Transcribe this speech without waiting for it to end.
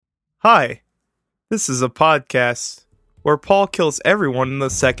Hi, this is a podcast where Paul kills everyone in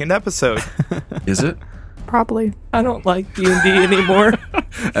the second episode. Is it? Probably. I don't like D&D anymore.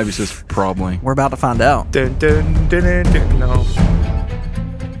 Abby says probably. We're about to find out. Dun, dun, dun, dun, dun. No.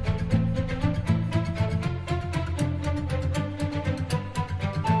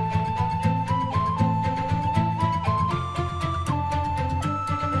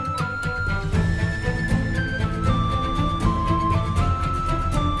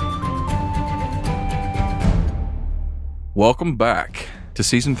 Welcome back to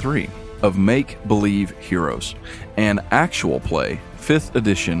Season 3 of Make Believe Heroes, an actual play, 5th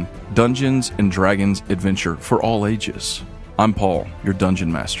edition, Dungeons & Dragons adventure for all ages. I'm Paul, your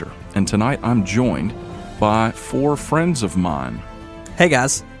Dungeon Master, and tonight I'm joined by 4 friends of mine. Hey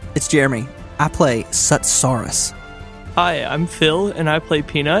guys, it's Jeremy. I play Sutsaurus. Hi, I'm Phil, and I play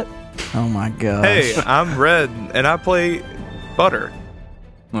Peanut. Oh my gosh. Hey, I'm Red, and I play Butter.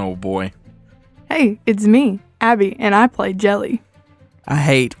 Oh boy. Hey, it's me, Abby, and I play Jelly. I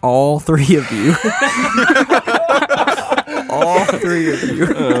hate all 3 of you. All 3 of you.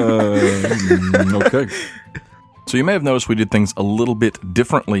 Okay. So you may have noticed we did things a little bit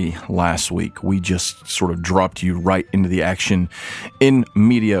differently last week. We just sort of dropped you right into the action in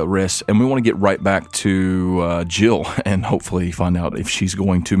media res, and we want to get right back to Jill and hopefully find out if she's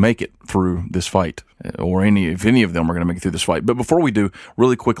going to make it through this fight, or if any of them are going to make it through this fight. But before we do,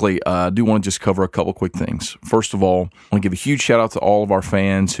 really quickly, I do want to just cover a couple quick things. First of all, I want to give a huge shout out to all of our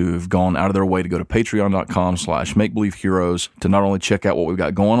fans who have gone out of their way to go to patreon.com/makebelieveheroes to not only check out what we've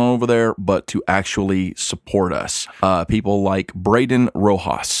got going on over there, but to actually support us. People like Braden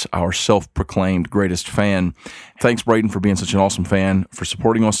Rojas, our self-proclaimed greatest fan. Thanks, Braden, for being such an awesome fan, for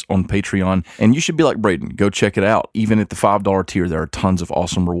supporting us on Patreon. And you should be like Braden. Go check it out. Even at the $5 tier, there are tons of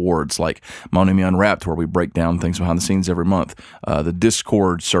awesome rewards like Monemy Unwrapped, where we break down things behind the scenes every month. The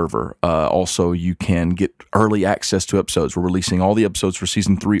Discord server. Also, you can get early access to episodes. We're releasing all the episodes for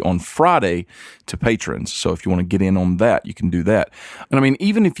Season 3 on Friday to patrons. So if you want to get in on that, you can do that. And I mean,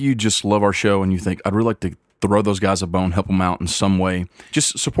 even if you just love our show and you think, I'd really like to throw those guys a bone, help them out in some way,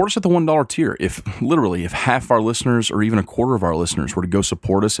 just support us at the $1 tier. If half our listeners or even a quarter of our listeners were to go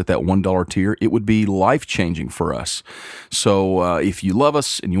support us at that $1 tier, it would be life-changing for us. So if you love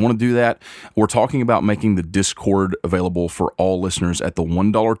us and you want to do that, we're talking about making the Discord available for all listeners at the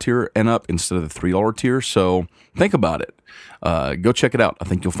 $1 tier and up instead of the $3 tier. So think about it. Go check it out. I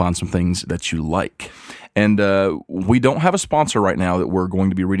think you'll find some things that you like. And we don't have a sponsor right now that we're going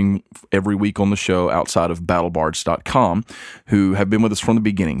to be reading every week on the show outside of battlebards.com, who have been with us from the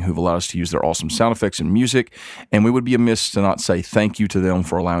beginning, who've allowed us to use their awesome sound effects and music, and we would be amiss to not say thank you to them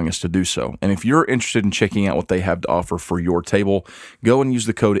for allowing us to do so. And if you're interested in checking out what they have to offer for your table, go and use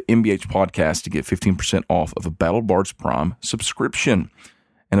the code MBH Podcast to get 15% off of a BattleBards Prime subscription.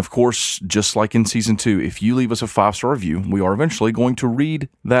 And of course, just like in Season 2, if you leave us a 5-star review, we are eventually going to read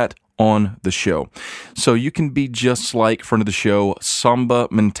that on the show. So you can be just like friend of the show, Samba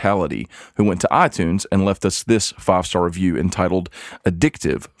Mentality, who went to iTunes and left us this 5-star review entitled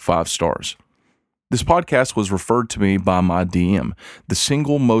Addictive 5 stars. This podcast was referred to me by my DM, the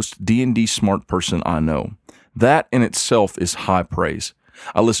single most D&D smart person I know. That in itself is high praise.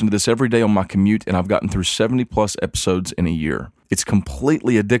 I listen to this every day on my commute, and I've gotten through 70-plus episodes in a year. It's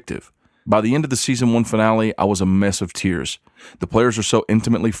completely addictive. By the end of the Season 1 finale, I was a mess of tears. The players are so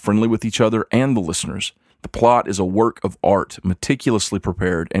intimately friendly with each other and the listeners. The plot is a work of art, meticulously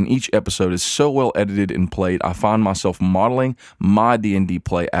prepared, and each episode is so well edited and played, I find myself modeling my D&D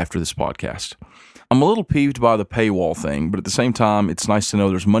play after this podcast. I'm a little peeved by the paywall thing, but at the same time, it's nice to know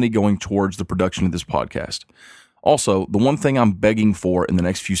there's money going towards the production of this podcast. Also, the one thing I'm begging for in the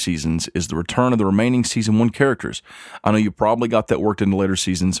next few seasons is the return of the remaining Season 1 characters. I know you probably got that worked into later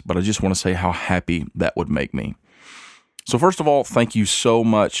seasons, but I just want to say how happy that would make me. So first of all, thank you so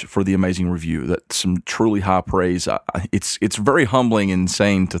much for the amazing review. That's some truly high praise. It's very humbling and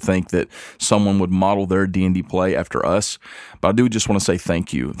insane to think that someone would model their D&D play after us. But I do just want to say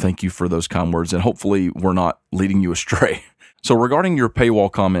thank you. Thank you for those kind words, and hopefully we're not leading you astray. So regarding your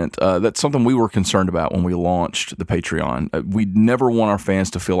paywall comment, that's something we were concerned about when we launched the Patreon. We never want our fans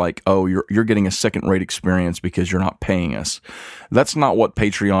to feel like, oh, you're getting a second-rate experience because you're not paying us. That's not what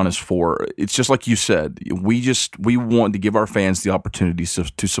Patreon is for. It's just like you said. We want to give our fans the opportunity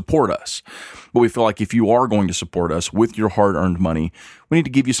to support us. But we feel like if you are going to support us with your hard-earned money, we need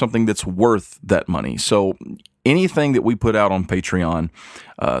to give you something that's worth that money. So anything that we put out on Patreon,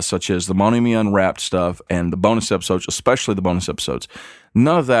 such as the Monemy Unwrapped stuff and the bonus episodes, especially the bonus episodes,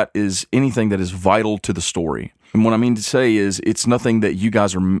 none of that is anything that is vital to the story. And what I mean to say is it's nothing that you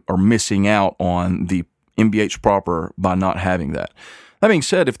guys are missing out on the MBH proper by not having that. That being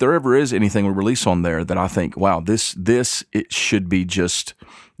said, if there ever is anything we release on there that I think, wow, this should be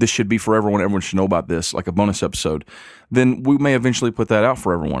for everyone. Everyone should know about this, like a bonus episode. Then we may eventually put that out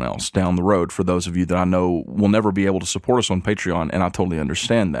for everyone else down the road. For those of you that I know will never be able to support us on Patreon, and I totally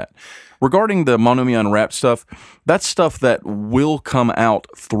understand that. Regarding the Monumi Unwrapped stuff, that's stuff that will come out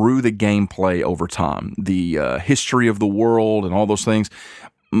through the gameplay over time. The history of the world and all those things.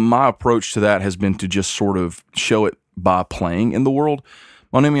 My approach to that has been to just sort of show it by playing in the world.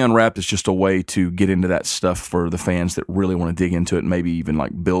 Monumi Unwrapped is just a way to get into that stuff for the fans that really want to dig into it and maybe even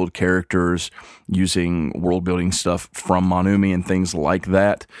like build characters using world building stuff from Monumi and things like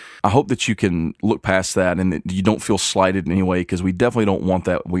that. I hope that you can look past that and that you don't feel slighted in any way, because we definitely don't want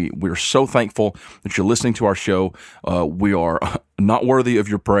that. We're so thankful that you're listening to our show. We are not worthy of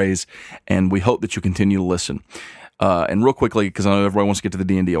your praise, and we hope that you continue to listen. And real quickly, because I know everybody wants to get to the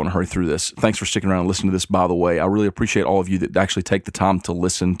D&D, I want to hurry through this. Thanks for sticking around and listening to this, by the way. I really appreciate all of you that actually take the time to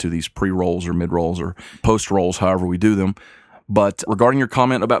listen to these pre-rolls or mid-rolls or post-rolls, however we do them. But regarding your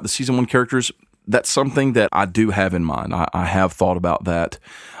comment about the Season 1 characters, that's something that I do have in mind. I have thought about that.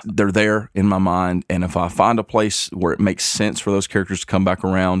 They're there in my mind, and if I find a place where it makes sense for those characters to come back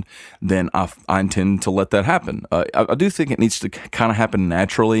around, then I intend to let that happen. I do think it needs to kind of happen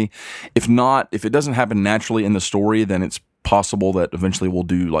naturally. If it doesn't happen naturally in the story, then it's possible that eventually we'll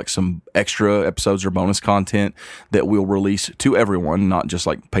do like some extra episodes or bonus content that we'll release to everyone, not just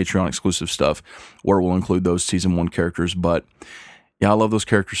like Patreon exclusive stuff, where we'll include those Season 1 characters. But yeah, I love those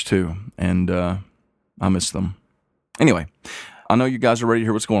characters too, and I miss them. Anyway, I know you guys are ready to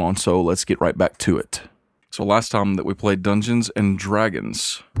hear what's going on, so let's get right back to it. So last time that we played Dungeons and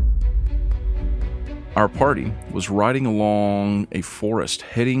Dragons, our party was riding along a forest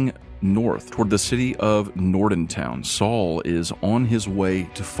heading north toward the city of Nordentown. Saul is on his way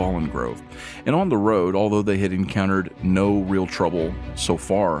to Fallen Grove. And on the road, although they had encountered no real trouble so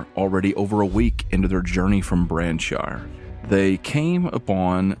far, already over a week into their journey from Brandshire, they came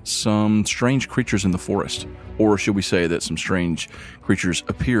upon some strange creatures in the forest. Or should we say that some strange creatures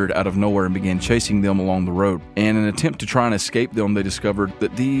appeared out of nowhere and began chasing them along the road. And in an attempt to try and escape them, they discovered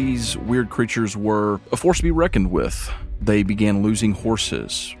that these weird creatures were a force to be reckoned with. They began losing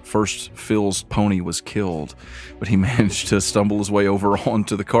horses. First, Phil's pony was killed, but he managed to stumble his way over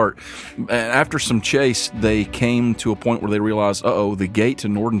onto the cart. After some chase, they came to a point where they realized, the gate to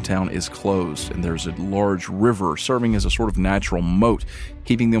Nordentown is closed, and there's a large river serving as a sort of natural moat,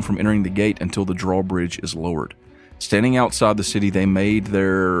 keeping them from entering the gate until the drawbridge is lowered. Standing outside the city, they made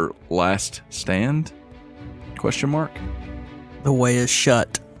their last stand? ? The way is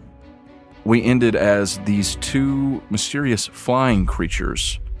shut. We ended as these two mysterious flying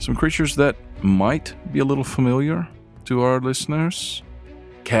creatures. Some creatures that might be a little familiar to our listeners.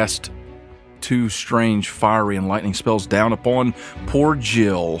 Cast two strange fiery and lightning spells down upon poor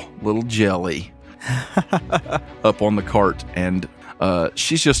Jill, little Jelly, up on the cart. And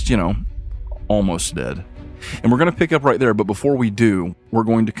she's just, almost dead. And we're going to pick up right there. But before we do, we're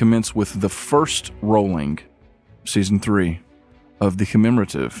going to commence with the first rolling, Season 3, of the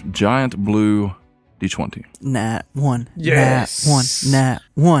commemorative Giant Blue D20. Nat 1. Yes. Nat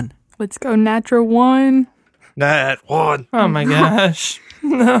 1. Let's go natural 1. Nat 1. Oh my gosh.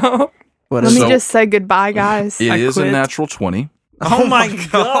 No. What Let is me So- just say goodbye, guys. It I is a quit. natural 20. Oh my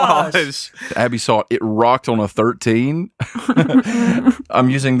gosh. Abby saw it rocked on a 13. I'm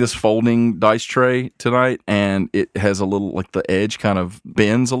using this folding dice tray tonight, and it has a little, like the edge kind of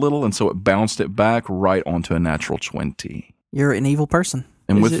bends a little, and so it bounced it back right onto a natural 20. You're an evil person.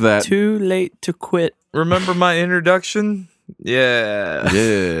 And Is with it that, too late to quit? Remember my introduction? Yeah.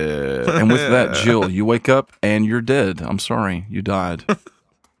 yeah. And with that, Jill, you wake up and you're dead. I'm sorry, you died.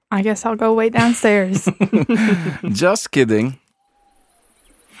 I guess I'll go wait downstairs. Just kidding.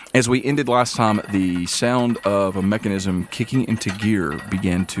 As we ended last time, the sound of a mechanism kicking into gear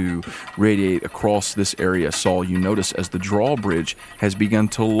began to radiate across this area. Saul, you notice as the drawbridge has begun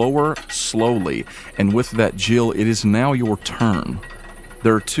to lower slowly. And with that, Jill, it is now your turn.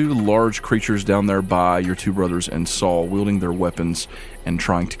 There are two large creatures down there by your two brothers and Saul, wielding their weapons and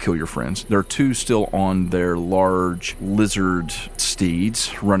trying to kill your friends. There are two still on their large lizard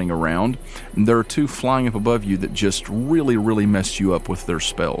steeds running around. And there are two flying up above you that just really, really messed you up with their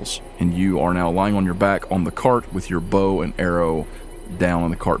spells. And you are now lying on your back on the cart with your bow and arrow down on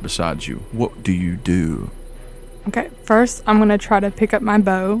the cart beside you. What do you do? Okay, first I'm going to try to pick up my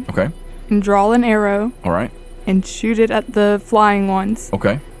bow Okay. and draw an arrow All right. and shoot it at the flying ones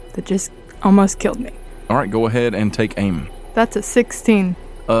Okay. that just almost killed me. All right. Go ahead and take aim. That's a 16.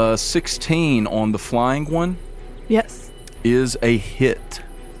 16 on the flying one Yes. is a hit.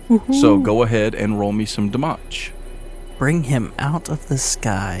 Woohoo. So go ahead and roll me some damage. Bring him out of the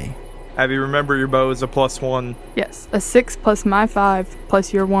sky. Abby, remember your bow is a +1. Yes, a 6 plus my 5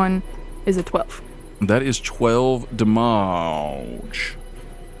 plus your 1 is a 12. That is 12 damage.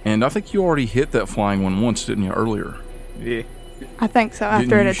 And I think you already hit that flying one once, didn't you, earlier? Yeah. I think so, after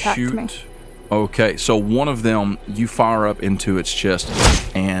Didn't it you attacked shoot? me. Okay, so one of them, you fire up into its chest,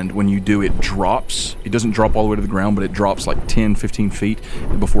 and when you do, it drops. It doesn't drop all the way to the ground, but it drops like 10, 15 feet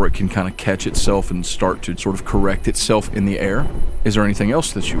before it can kind of catch itself and start to sort of correct itself in the air. Is there anything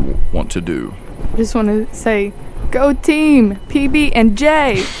else that you want to do? I just want to say, go team, PB and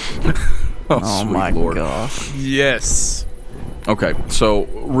J. Oh sweet my Lord. gosh. Yes. Okay, so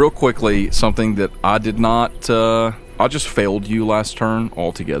real quickly, something that I did not, I just failed you last turn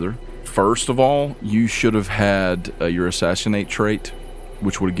altogether. First of all, you should have had your Assassinate trait,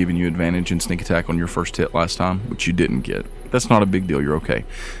 which would have given you advantage in sneak attack on your first hit last time, which you didn't get. That's not a big deal, you're okay.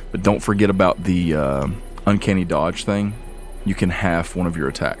 But don't forget about the Uncanny Dodge thing. You can half one of your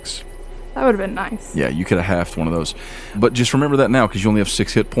attacks. That would have been nice. Yeah, you could have halved one of those. But just remember that now, because you only have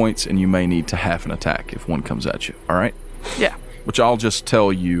 6 hit points, and you may need to half an attack if one comes at you, alright? Yeah. Which I'll just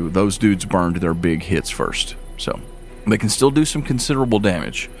tell you, those dudes burned their big hits first. So, they can still do some considerable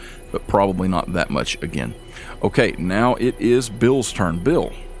damage, but probably not that much again. Okay, now it is Bill's turn.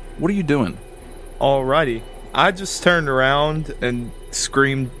 Bill, what are you doing? Alrighty. I just turned around and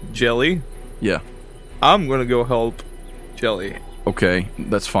screamed, Jelly. Yeah. I'm gonna go help Jelly. Okay,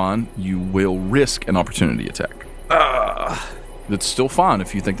 that's fine. You will risk an opportunity attack. That's still fine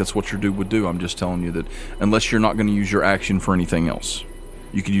if you think that's what your dude would do. I'm just telling you that unless you're not going to use your action for anything else,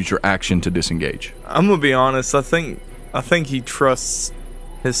 you could use your action to disengage. I'm gonna be honest, I think he trusts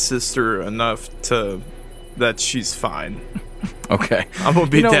his sister enough that she's fine. Okay. I'm gonna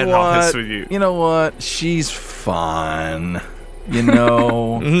be dead honest with you. You know what? She's fine. You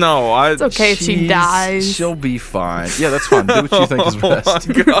know. No, It's okay if she dies. She'll be fine. Yeah, that's fine. Do what you think is best.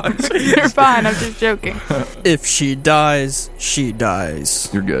 Oh my gosh. You're fine, I'm just joking. If she dies, she dies.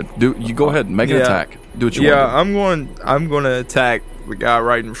 You're good. You go ahead and make an Yeah. attack. Do what you Yeah, want. I'm going to attack the guy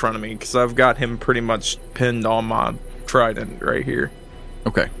right in front of me because I've got him pretty much pinned on my trident right here.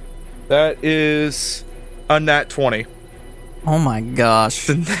 Okay. That is a nat 20. Oh my gosh.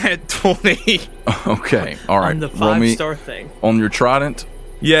 The nat 20. Okay. All right. On the Roll me 5-star thing. on your trident.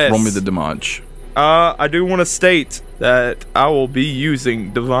 Yes. Roll me the damage. I do want to state that I will be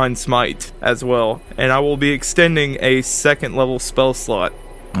using Divine Smite as well, and I will be extending a 2nd level spell slot.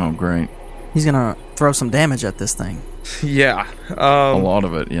 Oh, great. He's gonna throw some damage at this thing. Yeah. A lot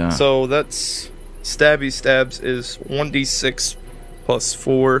of it. Yeah. So that's stabby stabs is 1d6 plus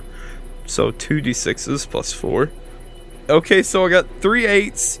 4, so 2d6s plus 4. Okay, so I got 3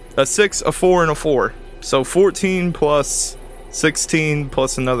 8s, a 6, a 4, and a 4. So 14 plus 16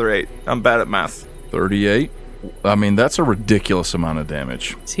 plus another 8. I'm bad at math. 38. I mean, that's a ridiculous amount of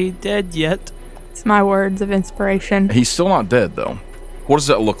damage. Is he dead yet? It's my words of inspiration. He's still not dead, though. What does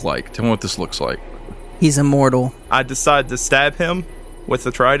that look like? Tell me what this looks like. He's immortal. I decide to stab him with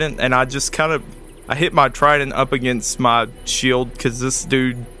the trident, and I just I hit my trident up against my shield because this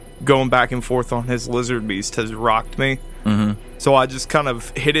dude going back and forth on his lizard beast has rocked me. Mm-hmm. So I just kind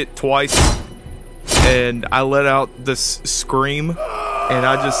of hit it twice, and I let out this scream, and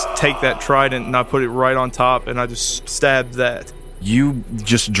I just take that trident and I put it right on top, and I just stab that. You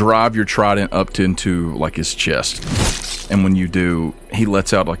just drive your trident up into like his chest, and when you do, he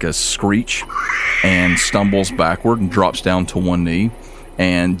lets out like a screech and stumbles backward and drops down to one knee,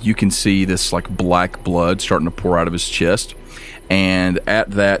 and you can see this like black blood starting to pour out of his chest. And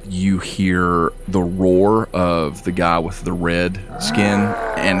at that, you hear the roar of the guy with the red skin,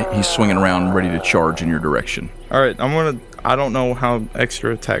 and he's swinging around ready to charge in your direction. All right, I don't know how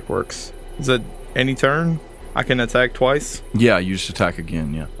extra attack works. Is it any turn? I can attack twice? Yeah, you just attack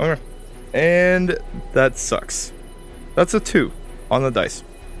again, yeah. Okay. And that sucks. That's a 2 on the dice.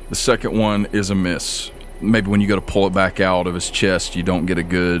 The second one is a miss. Maybe when you go to pull it back out of his chest, you don't get a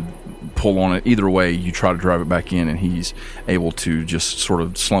good pull on it. Either way, you try to drive it back in, and he's able to just sort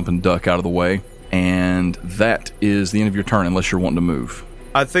of slump and duck out of the way. And that is the end of your turn, unless you're wanting to move.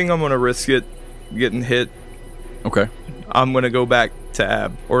 I think I'm going to risk it getting hit. Okay. I'm going to go back to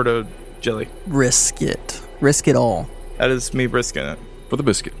Ab, or to Jelly. Risk it. Risk it all. That is me risking it. For the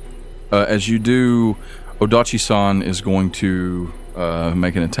biscuit. As you do, Odachi-san is going to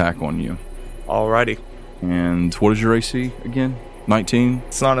make an attack on you. Alrighty. And what is your AC again? 19?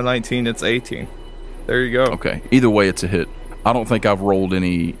 It's not a 19, it's 18. There you go. Okay. Either way, it's a hit. I don't think I've rolled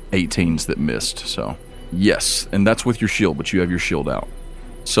any 18s that missed, so. Yes, and that's with your shield, but you have your shield out.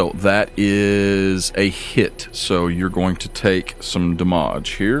 So that is a hit. So you're going to take some damage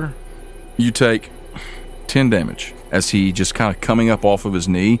here. You take 10 damage. As he just kind of coming up off of his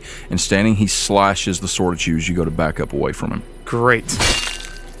knee and standing, he slashes the sword at you as you go to back up away from him. Great.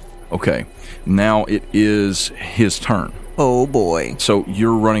 Okay, now it is his turn. Oh boy. So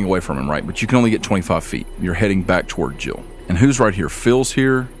you're running away from him, right? But you can only get 25 feet. You're heading back toward Jill. And who's right here? Phil's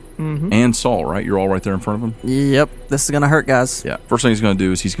here and Saul, right? You're all right there in front of him? Yep, this is gonna hurt, guys. Yeah. First thing he's going to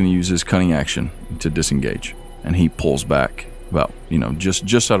do is he's going to use his cunning action to disengage. And he pulls back about,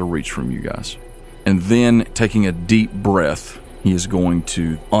 just out of reach from you guys. And then, taking a deep breath, he is going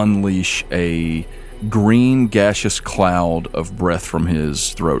to unleash a green gaseous cloud of breath from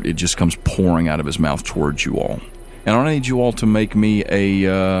his throat. It just comes pouring out of his mouth towards you all. And I need you all to make me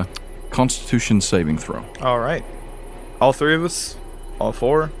a Constitution saving throw. All right. All three of us? All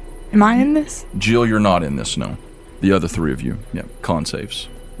four? Am I in this? Jill, you're not in this, no. The other three of you, yeah, con saves.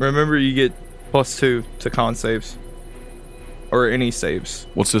 Remember, you get +2 to con saves. Or any saves.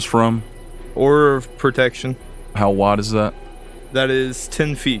 What's this from? Or of protection. How wide is that? That is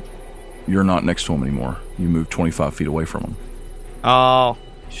 10 feet. You're not next to him anymore. You moved 25 feet away from him. Oh,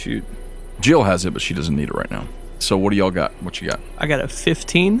 shoot. Jill has it, but she doesn't need it right now. So what do y'all got? What you got? I got a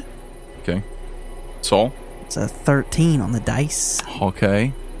 15. Okay. Saul? It's a 13 on the dice.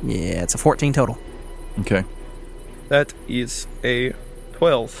 Okay. Yeah, it's a 14 total. Okay. That is a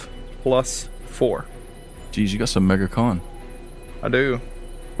 12 plus 4. Geez, you got some mega con. I do.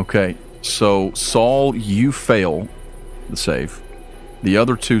 Okay. So, Saul, you fail the save. The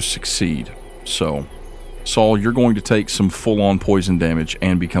other two succeed. So, Saul, you're going to take some full-on poison damage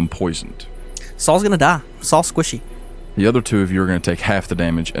and become poisoned. Saul's gonna die. Saul's squishy. The other two of you are going to take half the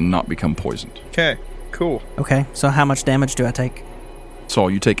damage and not become poisoned. Okay, cool. Okay, so how much damage do I take? Saul,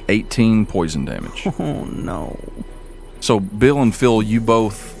 you take 18 poison damage. Oh, no. So, Bill and Phil,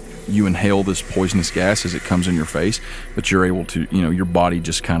 you inhale this poisonous gas as it comes in your face, but you're able to, your body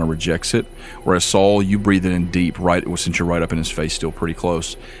just kind of rejects it. Whereas Saul, you breathe it in deep, right, since you're right up in his face, still pretty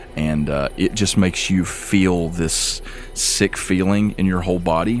close, and it just makes you feel this sick feeling in your whole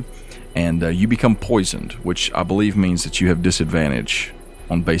body, and you become poisoned, which I believe means that you have disadvantage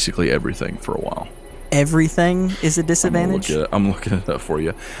on basically everything for a while. Everything is a disadvantage? I'm looking it up for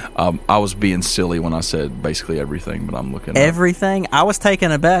you. I was being silly when I said basically everything, but I'm looking everything? I was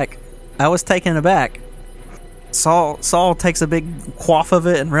taken aback. Saul takes a big quaff of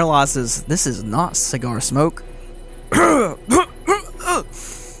it and realizes this is not cigar smoke. That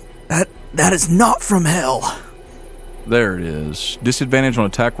is not from hell. There it is. Disadvantage on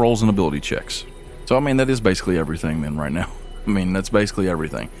attack rolls and ability checks. So, that is basically everything then right now. That's basically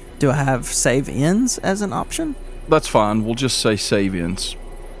everything. Do I have save ends as an option? That's fine. We'll just say save ends.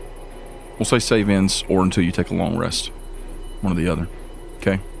 We'll say save ends or until you take a long rest. One or the other.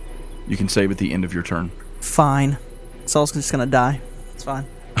 Okay? You can save at the end of your turn. Fine. Saul's just gonna die. It's fine.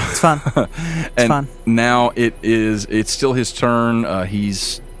 It's fine. It's fine. Now it's still his turn.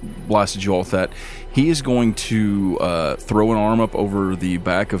 He's blasted you all with that. He is going to throw an arm up over the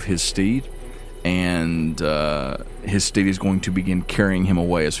back of his steed, and his steed is going to begin carrying him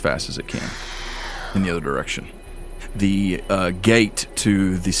away as fast as it can in the other direction. The gate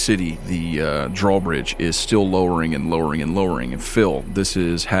to the city, the drawbridge, is still lowering and lowering and lowering. And Phil, this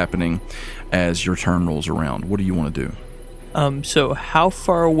is happening as your turn rolls around. What do you want to do? So how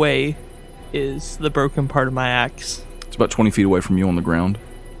far away is the broken part of my axe? It's about 20 feet away from you on the ground.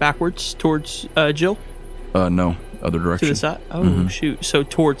 Backwards towards Jill? No, other direction. To the side? Oh, shoot. So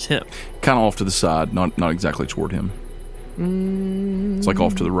towards him. Kind of off to the side, not exactly toward him. It's like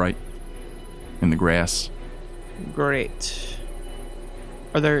off to the right in the grass. Great.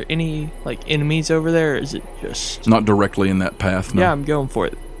 Are there any enemies over there, or is it just not directly in that path? No. Yeah, I'm going for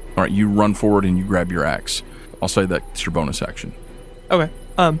it. All right, you run forward and you grab your axe. I'll say that's your bonus action. Okay.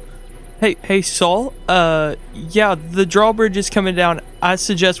 Hey Saul, yeah, the drawbridge is coming down. I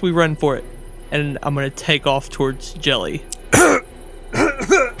suggest we run for it. And I'm going to take off towards Jelly.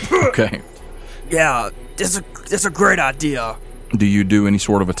 Okay. Yeah, that's a great idea. Do you do any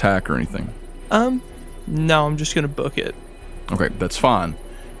sort of attack or anything? No, I'm just going to book it. Okay, that's fine.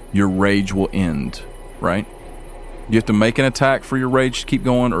 Your rage will end, right? Do you have to make an attack for your rage to keep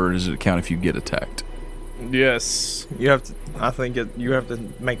going, or does it count if you get attacked? Yes, you have to. I think you have to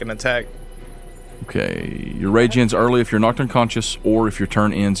make an attack. Okay, your rage ends early if you're knocked unconscious, or if your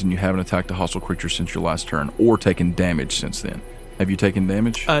turn ends and you haven't attacked a hostile creature since your last turn, or taken damage since then. Have you taken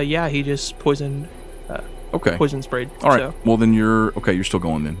damage? Yeah, he just poisoned. Okay. Poison sprayed. All right. So. Well, then you're still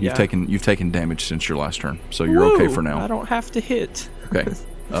going. Then Yeah. you've taken damage since your last turn, so you're okay for now. I don't have to hit. Okay.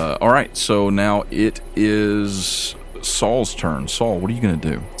 All right. So now it is Saul's turn. Saul, what are you going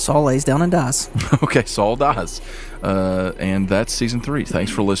to do? Saul lays down and dies. Okay, Saul dies. And that's season 3.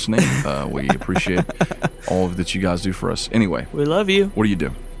 Thanks for listening. We appreciate all of that you guys do for us. Anyway, We love you. what do you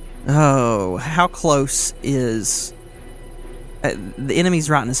do? Oh, how close is... the enemy's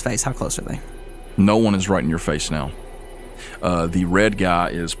right in his face. How close are they? No one is right in your face now. The red guy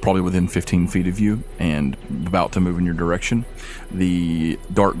is probably within 15 feet of you and about to move in your direction. The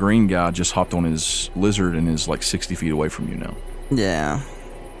dark green guy just hopped on his lizard and is like 60 feet away from you now. Yeah.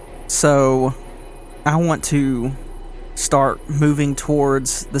 So, I want to start moving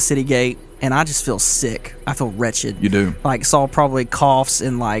towards the city gate, and I just feel sick. I feel wretched. You do? Like, Saul probably coughs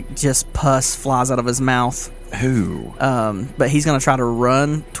and, like, just pus flies out of his mouth. Who? But he's going to try to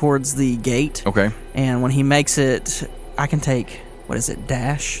run towards the gate. Okay. And when he makes it, I can take,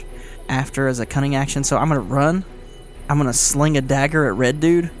 dash after as a cunning action. So I'm going to run. I'm going to sling a dagger at Red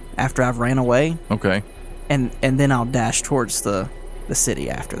Dude after I've ran away. Okay. And then I'll dash towards the city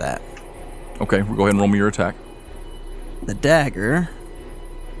after that. Okay, we'll go ahead and roll me your attack. The dagger.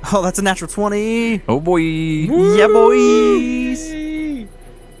 Oh, that's a natural 20. Oh, boy. Yeah, boys.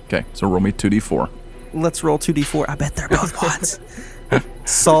 Okay, so roll me 2d4. Let's roll 2d4. I bet they're both ones.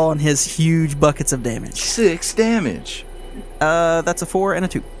 Saul and his huge buckets of damage. 6 damage. That's a 4 and a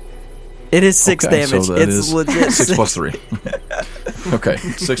 2. It is 6 Okay, damage. so that It's is legit 6 plus 3. Okay,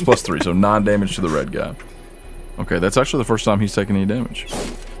 6 plus 3, so 9 damage to the red guy. Okay, that's actually the first time he's taken any damage.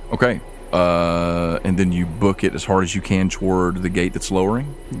 Okay, and then you book it as hard as you can toward the gate that's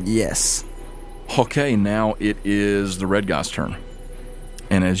lowering. Yes. Okay, now it is the red guy's turn.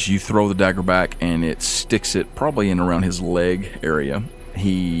 And as you throw the dagger back and it sticks it probably in around his leg area,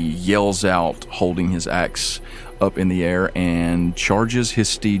 he yells out, holding his axe up in the air, and charges his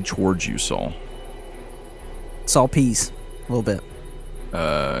steed towards you, Saul. Saul pees a little bit.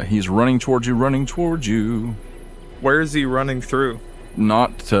 He's running towards you. Where is he running through?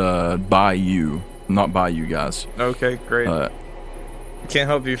 Not by you guys. Okay, great. Can't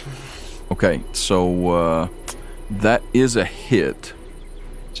help you. Okay, so that is a hit.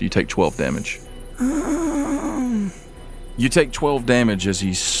 So you take 12 damage. You take 12 damage as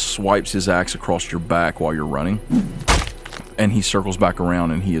he swipes his axe across your back while you're running. And he circles back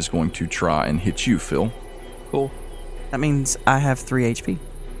around and he is going to try and hit you, Phil. Cool. That means I have 3 HP.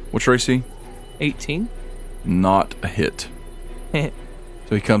 What's your AC? 18. Not a hit.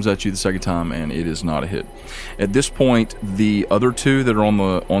 So he comes at you the second time and it is not a hit. At this point, the other two that are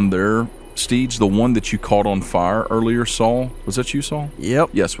on their steeds, the one that you caught on fire earlier, Saul, was that you, Saul? Yep.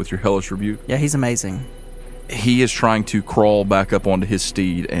 Yes, with your hellish rebuke. Yeah, he's amazing. He is trying to crawl back up onto his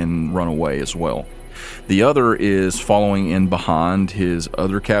steed and run away as well. The other is following in behind his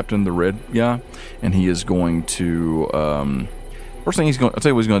other captain, the red guy, and he is going to first thing I'll tell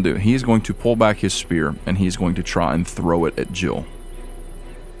you what he's going to do. He is going to pull back his spear and he's going to try and throw it at Jill.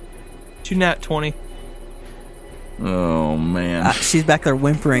 2 nat 20. Oh man. She's back there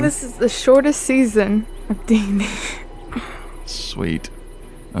whimpering. This is the shortest season of D&D. Sweet.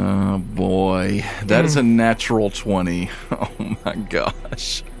 Oh boy, that is a natural 20. Oh my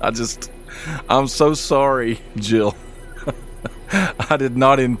gosh. I'm so sorry, Jill. I did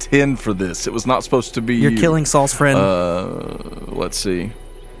not intend for this. It was not supposed to be You're you. killing Saul's friend. Let's see.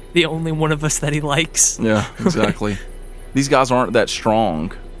 The only one of us that he likes. Yeah, exactly. These guys aren't that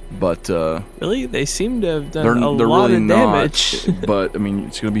strong, but Really? They seem to have they're done a lot really of not. damage. But I mean,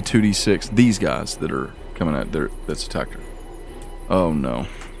 it's going to be 2d6. These guys that are coming at that's attacked her. Oh no. Is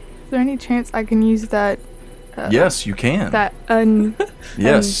there any chance I can use that? Yes, you can. That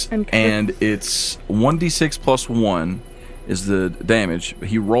Yes, and and it's 1d6 plus 1 is the damage.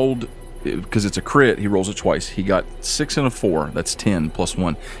 He rolled, because it's a crit, he rolls it twice. He got 6 and a 4. That's 10 plus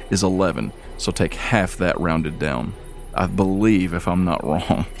 1 is 11. So take half that rounded down. I believe, if I'm not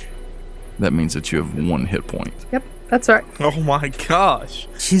wrong, that means that you have 1 hit point. Yep, that's right. Oh my gosh.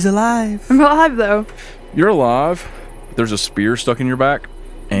 She's alive. I'm alive though. You're alive. There's a spear stuck in your back,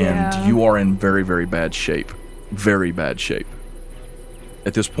 and Yeah. you are in very, very bad shape. Very bad shape.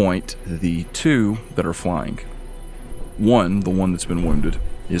 At this point, the two that are flying, the one that's been wounded,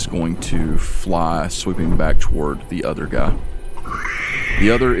 is going to fly, sweeping back toward the other guy. The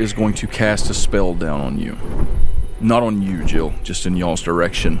other is going to cast a spell down on you. Not on you, Jill, just in y'all's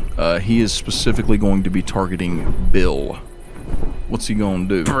direction. He is specifically going to be targeting Bill. What's he going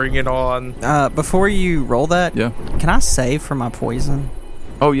to do? Bring it on. Before you roll that, Yeah? can I save for my poison?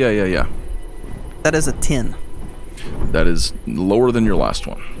 Oh, yeah. That is a 10. That is lower than your last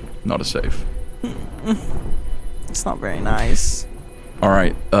one. Not a save. It's not very nice. All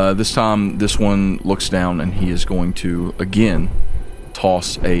right. This time, this one looks down, and he is going to, again,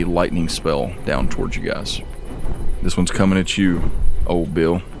 toss a lightning spell down towards you guys. This one's coming at you, old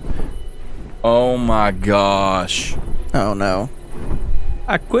Bill. Oh my gosh. Oh no.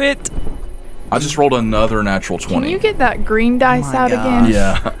 I quit. I just rolled another natural 20. Can you get that green dice my out gosh. again?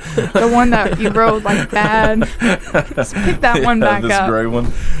 Yeah. The one that you rolled like bad. Just pick that one back this up. gray one.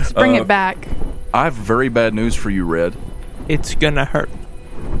 Just bring it back. I have very bad news for you, Red. It's gonna hurt.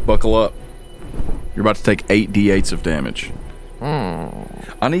 Buckle up. You're about to take 8 d8s of damage.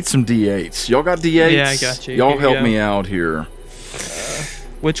 I need some d8s. Y'all got d8s? Yeah, I got you. Y'all Here you help go. me out here.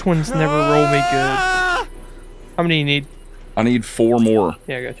 Which ones never roll me good? How many you need? I need 4 more.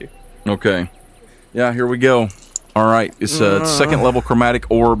 Yeah, I got you. Okay. Yeah, here we go. All right. It's a second level chromatic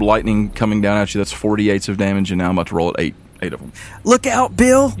orb, lightning coming down at you. That's 48s of damage, and now I'm about to roll at 8 of them. Look out,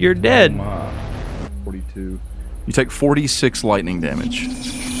 Bill! You're dead. 42. You take 46 lightning damage.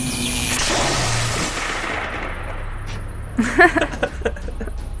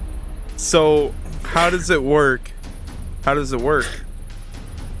 So, how does it work? How does it work?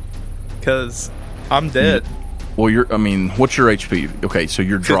 Because I'm dead. Well, what's your HP? Okay, so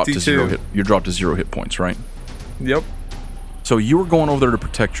you're dropped to 52. 0 hit. You're dropped to 0 hit points, right? Yep. So you were going over there to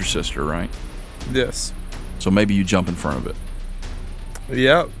protect your sister, right? Yes. So maybe you jump in front of it.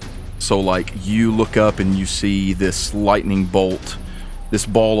 Yep. So like you look up and you see this lightning bolt, this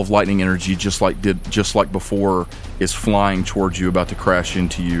ball of lightning energy, just like before, is flying towards you, about to crash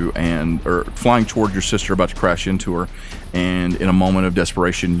into you, or flying toward your sister, about to crash into her. And in a moment of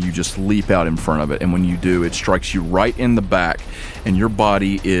desperation, you just leap out in front of it. And when you do, it strikes you right in the back, and your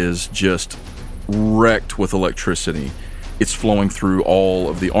body is just wrecked with electricity. It's flowing through all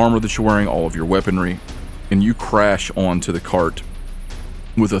of the armor that you're wearing, all of your weaponry, and you crash onto the cart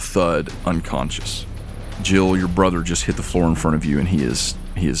with a thud, unconscious. Jill, your brother, just hit the floor in front of you, and he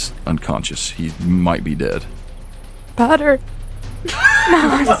is unconscious. He might be dead. Butter.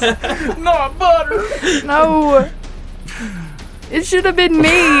 Not butter. No. It should have been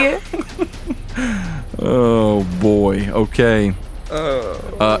me. Oh boy. Okay.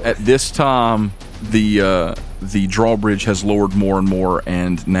 At this time, the drawbridge has lowered more and more,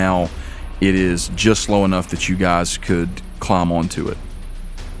 and now it is just low enough that you guys could climb onto it.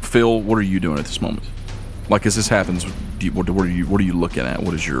 Phil, what are you doing at this moment? Like, as this happens, what are you looking at?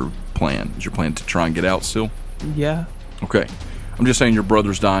 What is your plan? Is your plan to try and get out still? Yeah. Okay. I'm just saying your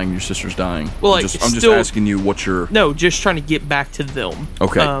brother's dying, your sister's dying. Well, I'm like, just still- asking you what your... No, just trying to get back to them.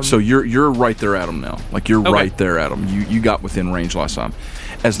 Okay, so you're right there at them now. Like, you're Okay. right there at them. You got within range last time.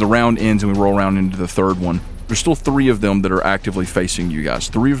 As the round ends and we roll around into the third one, there's still 3 of them that are actively facing you guys.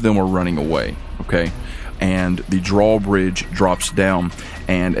 3 of them are running away, okay? And the drawbridge drops down,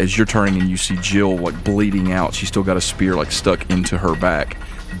 and as you're turning and you see Jill, like, bleeding out, she's still got a spear, like, stuck into her back.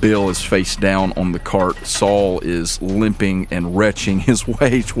 Bill is face down on the cart. Saul is limping and retching his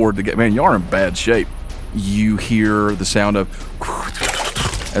way toward the gate. Man, y'all are in bad shape. You hear the sound of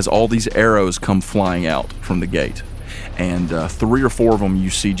as all these arrows come flying out from the gate. And 3 or 4 of them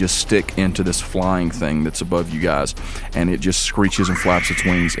you see just stick into this flying thing that's above you guys. And it just screeches and flaps its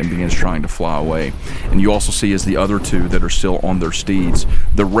wings and begins trying to fly away. And you also see as the other 2 that are still on their steeds,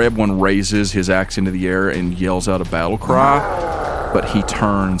 the red one raises his axe into the air and yells out a battle cry. But he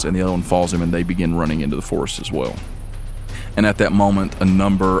turns and the other one follows him, and they begin running into the forest as well. And at that moment, a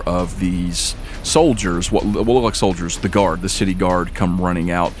number of these soldiers, what look like soldiers, the city guard, come running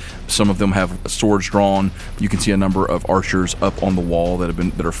out. Some of them have swords drawn. You can see a number of archers up on the wall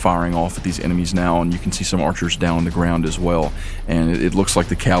that are firing off at these enemies now, and you can see some archers down on the ground as well. And it looks like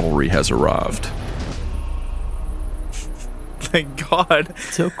the cavalry has arrived. Thank God.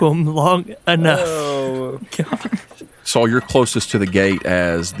 Took them long enough. Oh. God. Saul, you're closest to the gate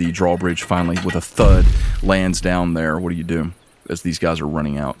as the drawbridge finally, with a thud, lands down there. What do you do as these guys are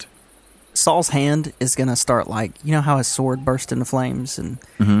running out? Saul's hand is going to start, like, you know how his sword burst into flames? And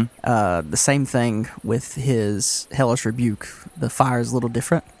the same thing with his Hellish Rebuke. The fire is a little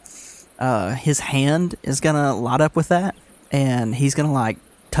different. His hand is going to light up with that, and he's going to, like,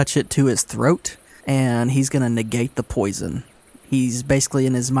 touch it to his throat, and he's going to negate the poison. He's basically,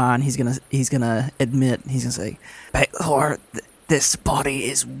 in his mind, he's gonna admit, he's gonna say, Baylor, this body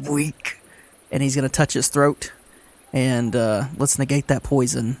is weak. And he's gonna touch his throat, and let's negate that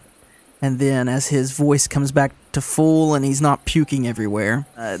poison. And then as his voice comes back to full and he's not puking everywhere,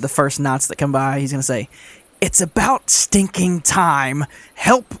 the first knights that come by, he's gonna say, it's about stinking time.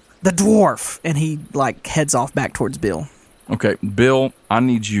 Help the dwarf. And he, like, heads off back towards Bill. Okay, Bill, I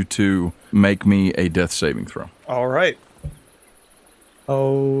need you to make me a death saving throw. All right.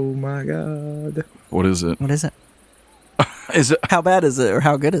 Oh my God. What is it? What is it? Is it How bad is it, or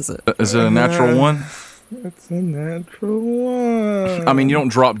how good is it? a natural 1? It's a natural one. I mean, you don't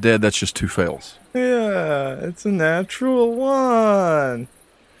drop dead. That's just 2 fails. Yeah, it's a natural one.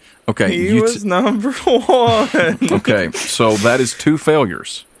 Okay. He was number 1. Okay, so that is 2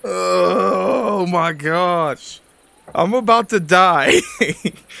 failures. Oh my gosh. I'm about to die.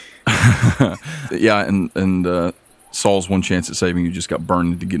 Yeah, and Saul's one chance at saving you just got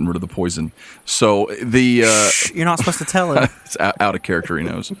burned into getting rid of the poison. So the You're not supposed to tell him. it's out of character. He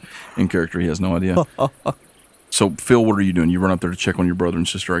knows. In character, he has no idea. So Phil, what are you doing? You run up there to check on your brother and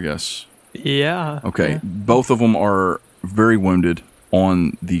sister, I guess. Yeah. Okay, Yeah. both of them are very wounded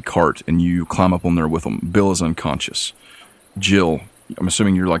on the cart, and you climb up on there with them. Bill is unconscious. Jill, I'm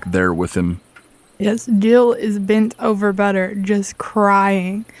assuming you're like there with him. Yes, Jill is bent over Butter, just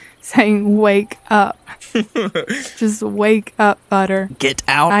crying, saying, "Wake up. Just wake up, Butter. Get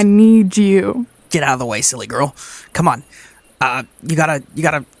out. I need you." Get out of the way, silly girl. Come on. You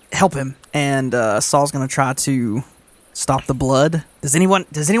gotta help him. And Saul's gonna try to stop the blood. Does anyone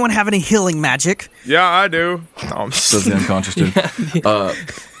have any healing magic? Yeah, I do. No, I'm Says the unconscious dude.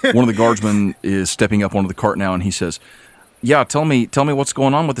 One of the guardsmen is stepping up onto the cart now, and he says, "Yeah, tell me what's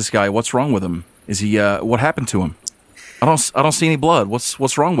going on with this guy. What's wrong with him? Is he? What happened to him? I don't see any blood.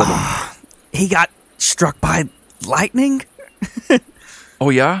 What's wrong with him? He got struck by lightning? Oh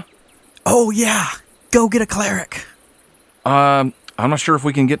yeah. Oh, yeah. Go get a cleric. I'm not sure if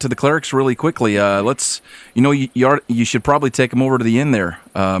we can get to the clerics really quickly. Let's. You should probably take him over to the inn there.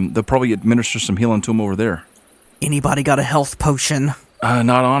 They'll probably administer some healing to him over there." Anybody got a health potion? Not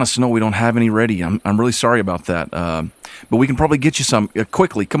honest. No, we don't have any ready. I'm really sorry about that. But we can probably get you some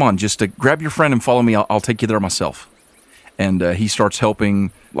quickly. Come on, just grab your friend and follow me. I'll take you there myself. And he starts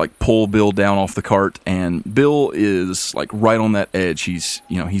helping, like, pull Bill down off the cart. And Bill is like right on that edge. He's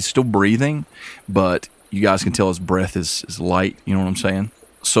still breathing, but you guys can tell his breath is light. You know what I'm saying?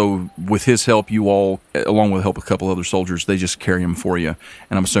 So with his help, you all, along with the help of a couple other soldiers, they just carry him for you.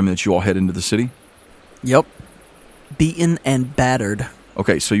 And I'm assuming that you all head into the city. Yep. Beaten and battered.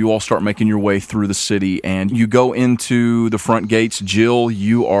 Okay, so you all start making your way through the city, and you go into the front gates. Jill,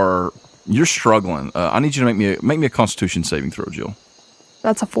 you're struggling. I need you to make me a Constitution saving throw, Jill.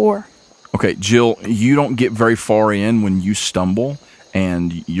 That's a 4. Okay, Jill, you don't get very far in when you stumble,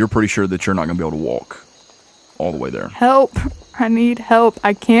 and you're pretty sure that you're not going to be able to walk all the way there. Help. I need help.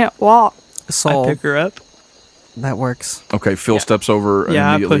 I can't walk. Saul, I pick her up. that works. Okay, Phil steps over Yeah,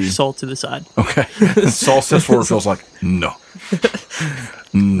 I immediately. push Saul to the side. Okay, Saul steps forward. Phil's like, no.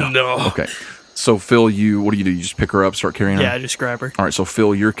 Okay, so Phil, what do? You just pick her up, start carrying her? Yeah, I just grab her. All right, so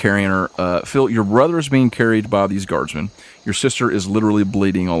Phil, you're carrying her. Phil, your brother is being carried by these guardsmen. Your sister is literally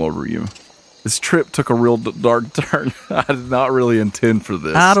bleeding all over you. This trip took a real dark turn. I did not really intend for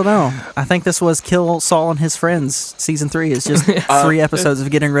this. I don't know. I think this was Kill Saul and His Friends. Season 3 is just 3 episodes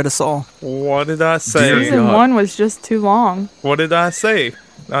of getting rid of Saul. What did I say? Season 1 was just too long. What did I say?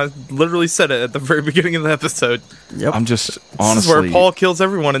 I literally said it at the very beginning of the episode. Yep. I'm just This is honestly where Paul kills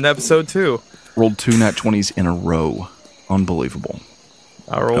everyone in episode 2. rolled 2 nat 20s in a row. Unbelievable.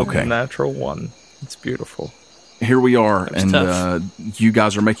 I rolled Okay. a natural 1. It's beautiful. Here we are, That was and tough. you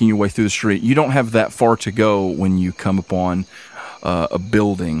guys are making your way through the street. You don't have that far to go when you come upon a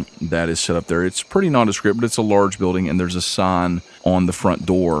building that is set up there. It's pretty nondescript, but it's a large building, and there's a sign on the front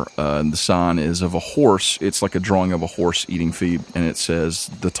door. And the sign is of a horse. It's like a drawing of a horse eating feed, and it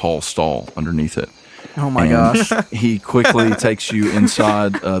says "The Tall Stall" underneath it. Oh my And gosh. He quickly takes you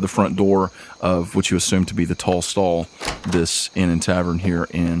inside the front door of what you assume to be the Tall Stall, this inn and tavern here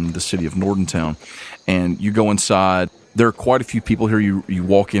in the city of Nordentown. And you go inside. There are quite a few people here. You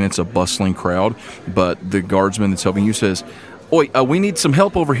walk in, it's a bustling crowd, but the guardsman that's helping you says, "Oi, we need some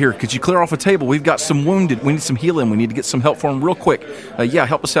help over here. Could you clear off a table? We've got some wounded. We need some healing. We need to get some help for them real quick. Yeah,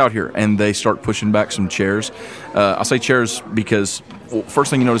 help us out here." And they start pushing back some chairs. I say chairs because, well, first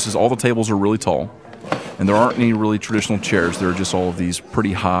thing you notice is all the tables are really tall. And there aren't any really traditional chairs. There are just all of these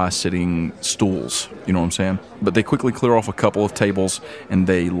pretty high-sitting stools. You know what I'm saying? But they quickly clear off a couple of tables, and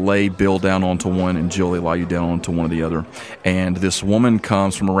they lay Bill down onto one, and Jill, they lie you down onto one of the other. And this woman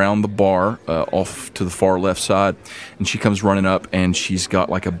comes from around the bar, off to the far left side, and she comes running up, and she's got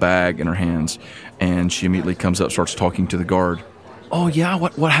like a bag in her hands. And she immediately comes up, starts talking to the guard. "Oh yeah,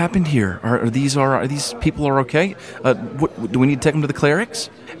 what happened here? Are these people okay? Do we need to take them to the clerics?"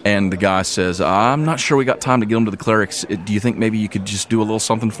 And the guy says, "I'm not sure we got time to get them to the clerics. Do you think maybe you could just do a little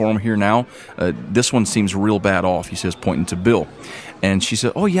something for them here now? This one seems real bad off," he says, pointing to Bill. And she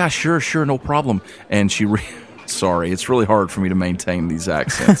said, "Oh yeah, sure, no problem." And she Sorry, it's really hard for me to maintain these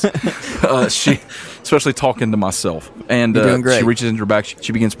accents. She, especially talking to myself. And You're doing great. She reaches into her back.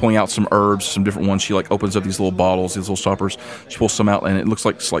 She begins pulling out some herbs, some different ones. She like opens up these little bottles, these little stoppers. She pulls some out, and it looks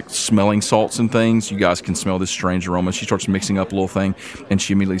like it's like smelling salts and things. You guys can smell this strange aroma. She starts mixing up a little thing, and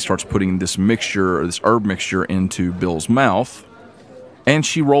she immediately starts putting this mixture, or this herb mixture, into Bill's mouth. And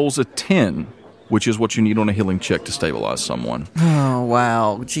she rolls a 10, which is what you need on a healing check to stabilize someone. Oh,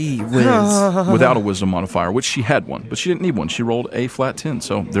 wow. Gee whiz. Without a wisdom modifier, which she had one, but she didn't need one. She rolled a flat 10,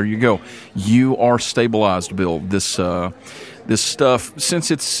 so there you go. You are stabilized, Bill. This stuff, since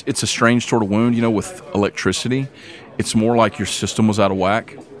it's a strange sort of wound, with electricity, it's more like your system was out of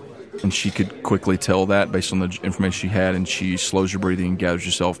whack, and she could quickly tell that based on the information she had, and she slows your breathing and gathers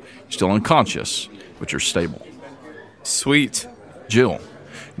yourself. You're still unconscious, but you're stable. Sweet. Jill,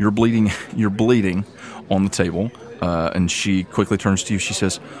 you're bleeding on the table, and she quickly turns to you. She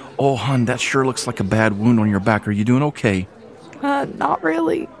says, "Oh, hon, that sure looks like a bad wound on your back. Are you doing okay?" Not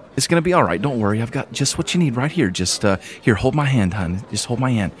really. It's going to be all right. Don't worry. I've got just what you need right here. Just, here, hold my hand, hon. Just hold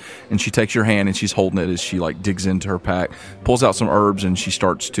my hand. And she takes your hand, and she's holding it as she, digs into her pack, pulls out some herbs, and she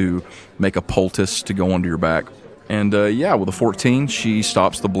starts to make a poultice to go under your back. And, with a 14, she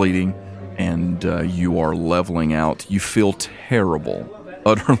stops the bleeding, and you are leveling out. You feel terrible.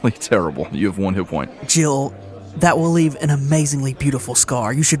 Utterly terrible. You have 1 hit point. Jill, that will leave an amazingly beautiful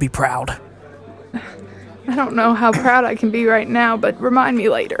scar. You should be proud. I don't know how proud I can be right now, but remind me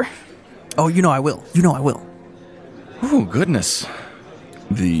later. Oh, I will. I will. Oh, goodness.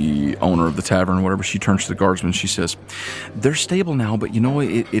 The owner of the tavern, whatever, she turns to the guardsman. She says, "They're stable now, but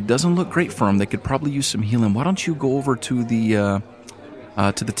it doesn't look great for them. They could probably use some healing. Why don't you go over to the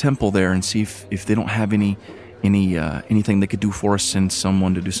temple there and see if they don't have anything they could do for us, send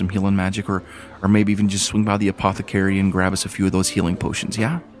someone to do some healing magic, or maybe even just swing by the apothecary and grab us a few of those healing potions,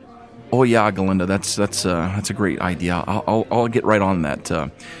 yeah?" "Oh, yeah, Galinda, that's a great idea. I'll get right on that.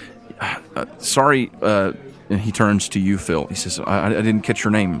 Sorry," and he turns to you, Phil. He says, I didn't catch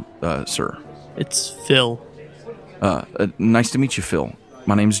your name, sir." It's Phil. Nice to meet you, Phil.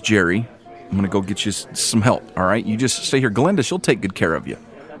 My name's Jerry. I'm going to go get you some help, all right? You just stay here. Galinda, she'll take good care of you."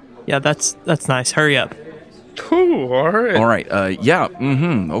 Yeah, that's nice. Hurry up. Cool, all right. All right,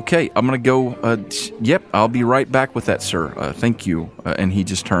 okay. I'm going to go, yep, I'll be right back with that, sir. Thank you. And he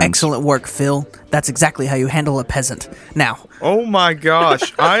just turns. Excellent work, Phil. That's exactly how you handle a peasant. Now, Oh my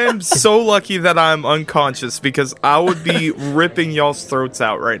gosh, I am so lucky that I'm unconscious because I would be ripping y'all's throats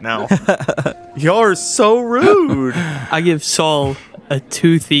out right now. Y'all are so rude. I give Saul a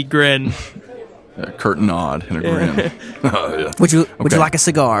toothy grin. A curt nod and a grin. Oh, yeah. would you Okay. like a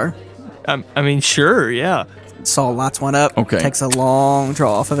cigar? I mean, sure, yeah. Saul lights one up, Okay. takes a long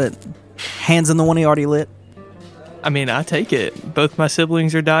draw off of it, hands in the one he already lit. I mean, I take it. Both my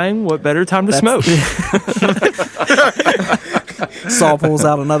siblings are dying. What better time to smoke? Saul pulls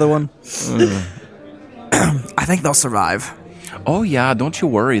out another one. I think they'll survive. Oh, yeah, don't you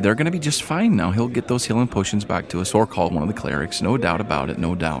worry. They're going to be just fine now. He'll get those healing potions back to us or call one of the clerics. No doubt about it,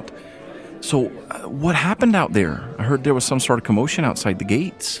 no doubt. So, what happened out there? I heard there was some sort of commotion outside the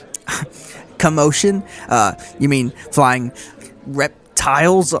gates. Commotion? You mean flying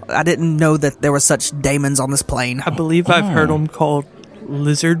reptiles? I didn't know that there were such daemons on this plane. I believe I've heard them called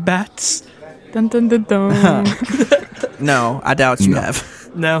lizard bats. Dun dun dun dun. No, I doubt you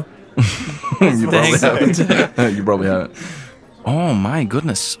have. No. You probably Thanks. haven't. You probably haven't. Oh, my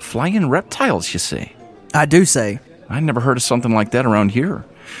goodness. Flying reptiles, you say? I do say. I never heard of something like that around here.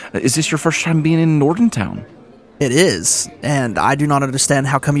 Is this your first time being in Nordentown? It is, and I do not understand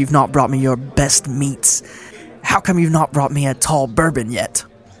how come you've not brought me your best meats. How come you've not brought me a tall bourbon yet?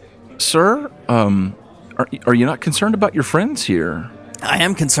 Sir, are you not concerned about your friends here? I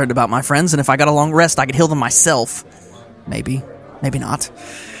am concerned about my friends, and if I got a long rest, I could heal them myself. Maybe. Maybe not.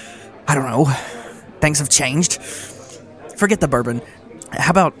 I don't know. Things have changed. Forget the bourbon. How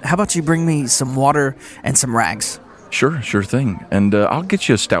about you bring me some water and some rags? Sure thing. And I'll get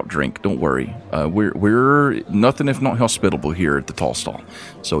you a stout drink. Don't worry. We're nothing if not hospitable here at the Tall Stall.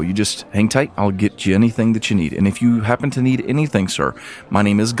 So you just hang tight. I'll get you anything that you need. And if you happen to need anything, sir, my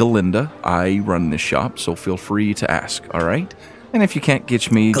name is Galinda. I run this shop, so feel free to ask. All right. And if you can't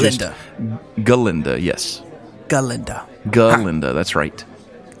get me, Galinda. Galinda, yes. Galinda. Galinda, that's right.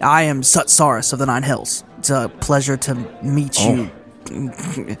 I am Sutsaris of the Nine Hills. It's a pleasure to meet you.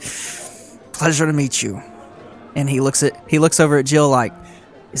 Pleasure to meet you. And he looks over at Jill like,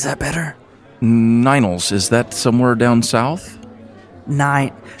 is that better? Ninels, is that somewhere down south?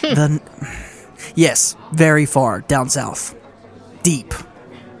 Yes, very far down south. Deep.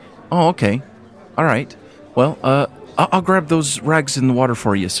 Oh, okay. All right. Well, I'll grab those rags in the water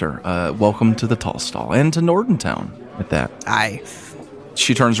for you, sir. Welcome to the Tall Stall and to Nordentown at that. Aye.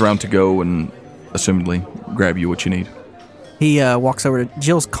 She turns around to go and, assumedly, grab you what you need. He walks over to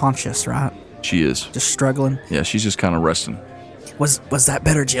Jill's conscious, right? She is. Just struggling. Yeah, she's just kind of resting. Was that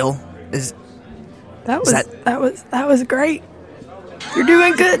better, Jill? That Is was was great. You're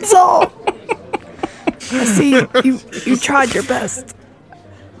doing good, Saul. I see you tried your best.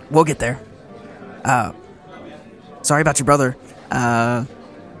 We'll get there. Sorry about your brother.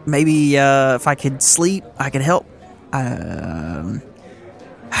 Maybe if I could sleep, I could help. I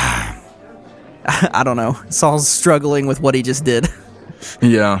don't know. Saul's struggling with what he just did.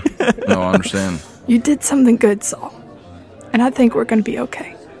 Yeah. No, I understand. You did something good, Saul. And I think we're going to be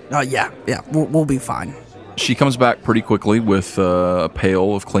okay. Yeah. We'll be fine. She comes back pretty quickly with a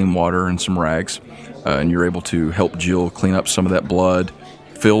pail of clean water and some rags, and you're able to help Jill clean up some of that blood.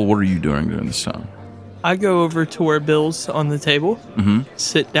 Phil, what are you doing during this time? I go over to where Bill's on the table,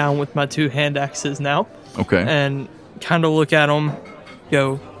 sit down with my 2 hand axes now, Okay. and kind of look at them,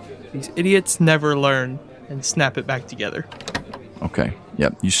 go, these idiots never learn, and snap it back together. Okay.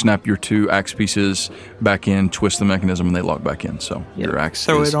 Yep. You snap your 2 axe pieces back in, twist the mechanism, and they lock back in. So your axe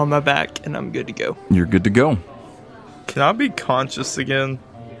Throw is, it on my back, and I'm good to go. you're good to go. Can I be conscious again?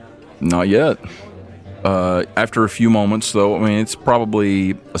 Not yet. After a few moments, though, I mean, it's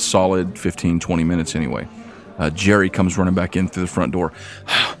probably a solid 15, 20 minutes anyway. Jerry comes running back in through the front door.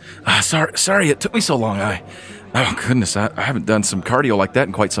 Sorry, it took me so long. Oh, goodness, I haven't done some cardio like that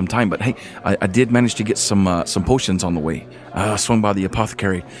in quite some time. But, hey, I did manage to get some potions on the way. I swung by the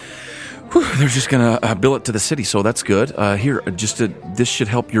apothecary. Whew, they're just going to bill it to the city, so that's good. Here, this should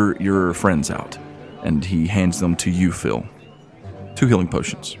help your friends out. And he hands them to you, Phil. 2 healing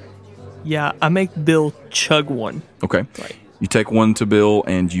potions. Yeah, I make Bill chug one. Okay. You take one to Bill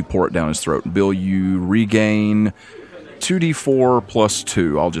and you pour it down his throat. Bill, you regain 2d4 plus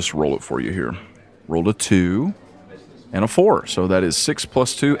 2. I'll just roll it for you here. Rolled a 2 and a 4. So that is 6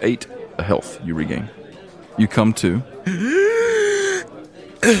 plus 2, 8 health you regain. You come to.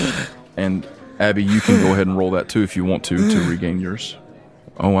 And Abby, you can go ahead and roll that too if you want to regain yours.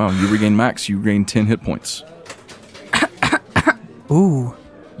 Oh, wow. You regain max. You regain 10 hit points. Ooh.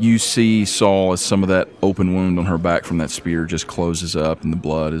 You see Saul as some of that open wound on her back from that spear just closes up, and the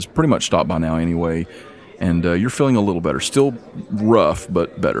blood is pretty much stopped by now anyway. And you're feeling a little better. Still rough,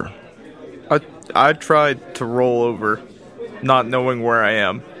 but better. I tried to roll over, not knowing where I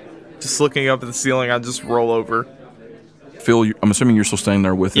am. Just looking up at the ceiling, I just roll over. Phil, I'm assuming you're still standing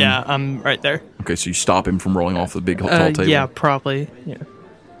there with him? Yeah, I'm right there. Okay, so you stop him from rolling off the big tall table? Yeah, probably. Yeah.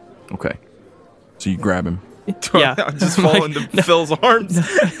 Okay. So you grab him. Yeah. I just fall into Phil's arms.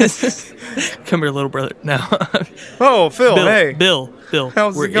 Come here, little brother. Now, Oh, Phil, Bill, hey. Bill.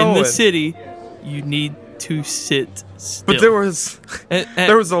 How's We're it going? in the city. You need to sit still. But there was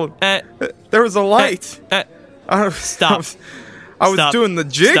a light. Stop. I was Stop. doing the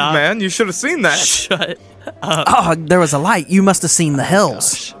jig, Stop. man. You should have seen that. Shut. Oh, there was a light. You must have seen the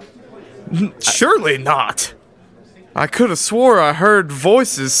hills. Surely not. I could have swore I heard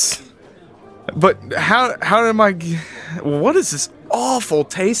voices. But how am I... What is this awful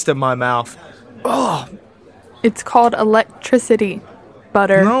taste in my mouth? Oh, It's called electricity,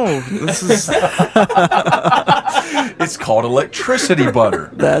 butter. no. This is... It's called electricity butter.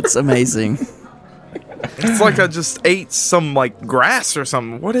 That's amazing. It's like I just ate some, like, grass or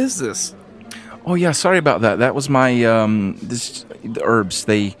something. What is this? Oh, yeah, sorry about that. That was my, the herbs.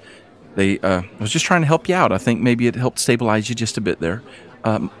 I was just trying to help you out. I think maybe it helped stabilize you just a bit there.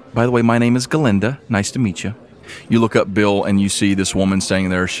 By the way, my name is Galinda. Nice to meet you. You look up Bill and you see this woman standing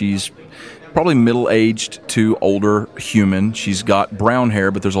there. She's probably middle-aged to older human. She's got brown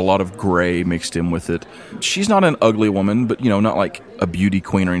hair, but there's a lot of gray mixed in with it. She's not an ugly woman, but, not like a beauty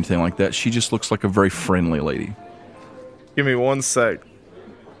queen or anything like that. She just looks like a very friendly lady. Give me 1 sec.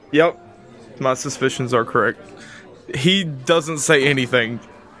 Yep. My suspicions are correct. He doesn't say anything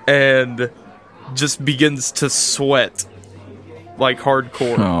and just begins to sweat like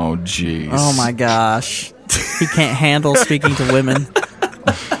hardcore. Oh, jeez. Oh my gosh. He can't handle speaking to women.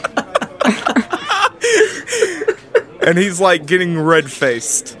 And he's like getting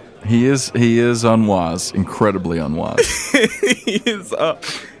red-faced. He is unwise, incredibly unwise. He is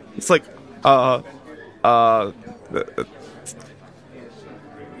it's like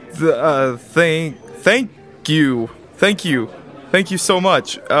thank you so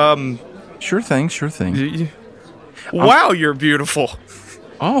much. Sure thing. Wow, you're beautiful.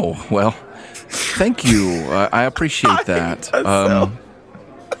 Oh, well, thank you. I appreciate that.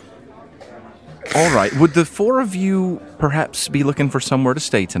 All right. Would the four of you perhaps be looking for somewhere to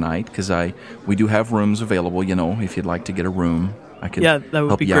stay tonight? Because we do have rooms available. You know, if you'd like to get a room, I could. Yeah, that would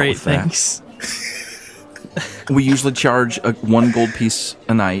help be you out great. with that. Thanks. We usually charge 1 gold piece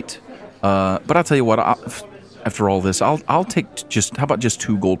a night, but I'll tell you what. After all this, I'll take how about just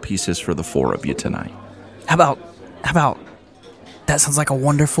 2 gold pieces for the 4 of you tonight? How about? That sounds like a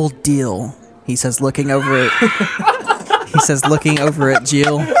wonderful deal. He says, looking over at. He says, looking over at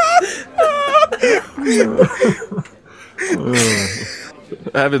Jill.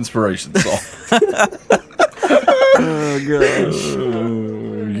 Have inspiration, Saul. Oh gosh,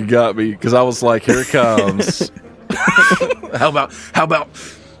 you got me because I was like, "Here it comes." How about?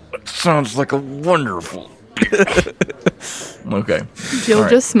 Sounds like a wonderful. Okay. Jill All right.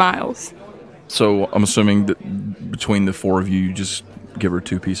 just smiles. So I'm assuming that between the 4 of you, you just give her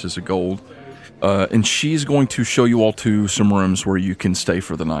 2 pieces of gold. And she's going to show you all to some rooms where you can stay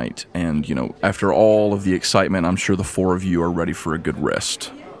for the night. And, you know, after all of the excitement, I'm sure the 4 of you are ready for a good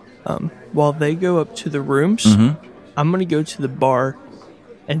rest. While they go up to the rooms, I'm going to go to the bar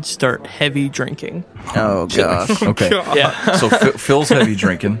and start heavy drinking. Oh gosh. Okay. Yeah. So Phil's heavy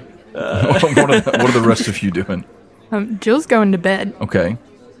drinking. What are the rest of you doing? Jill's going to bed. Okay.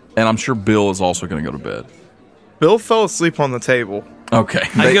 And I'm sure Bill is also going to go to bed. Bill fell asleep on the table. Okay.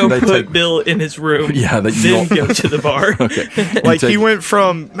 I go put take- Bill in his room, Yeah, that you then don't- go to the bar. Okay. You Like, take- he went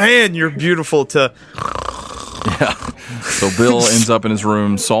from, man, you're beautiful, to, Yeah. So Bill ends up in his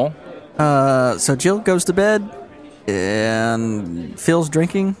room. Saul? So Jill goes to bed, and Phil's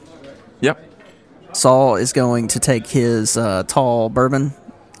drinking. Yep. Saul is going to take his tall bourbon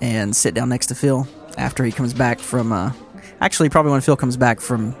and sit down next to Phil after he comes back from. Actually, probably when Phil comes back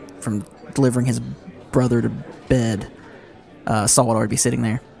from delivering his brother to bed, Saul would already be sitting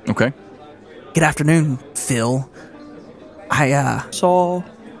there. Okay. Good afternoon, Phil. Saul,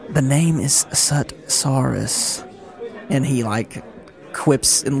 The name is Sutsaris. And he,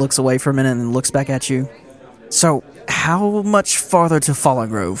 quips and looks away for a minute and then looks back at you. So, how much farther to Fallen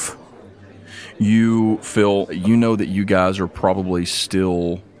Grove? You, Phil, you know that you guys are probably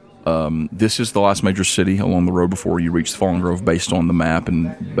still... this is the last major city along the road before you reach Fallen Grove based on the map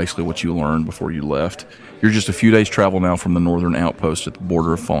and basically what you learned before you left. You're just a few days travel now from the northern outpost at the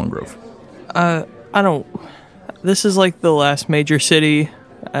border of Fallen Grove. I don't... This is like the last major city.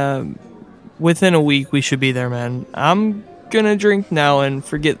 Within a week, we should be there, man. I'm gonna drink now and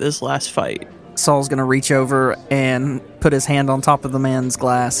forget this last fight. Saul's going to reach over and put his hand on top of the man's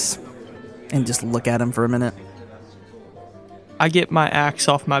glass and just look at him for a minute. I get my axe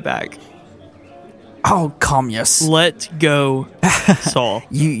off my back. Oh, Comyas. Let go, Saul.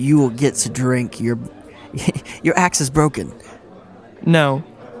 You will get to drink. Your axe is broken. No,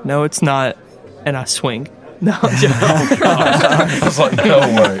 it's not. And I swing. No, I'm joking. I was like, no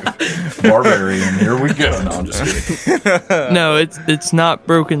way. Barbarian, here we go. No, I'm just kidding. No, it's not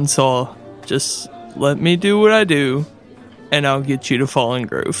broken, Saul. Just let me do what I do, and I'll get you to Fallen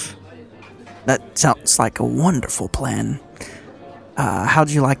Grove. That sounds like a wonderful plan. How'd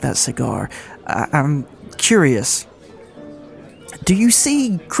you like that cigar? I'm curious. Do you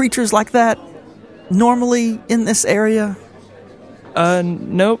see creatures like that normally in this area?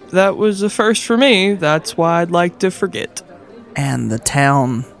 Nope, that was a first for me. That's why I'd like to forget. And the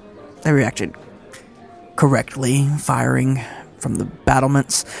town, they reacted correctly, firing from the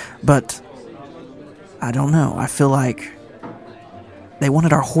battlements, but I don't know. I feel like they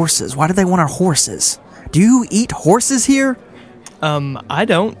wanted our horses. Why did they want our horses? Do you eat horses here? I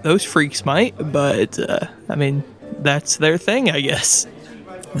don't. Those freaks might, but, I mean, that's their thing, I guess.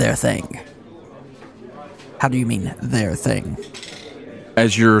 Their thing. How do you mean, their thing?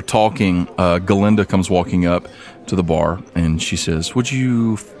 As you're talking, Galinda comes walking up to the bar, and she says, would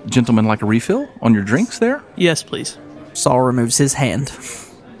you gentlemen like a refill on your drinks there? Yes, please. Saul removes his hand.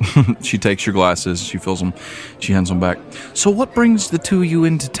 She takes your glasses, she fills them, she hands them back. So what brings the two of you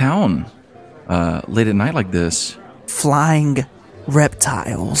into town late at night like this? Flying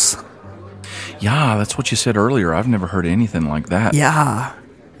reptiles. Yeah, that's what you said earlier. I've never heard anything like that. Yeah,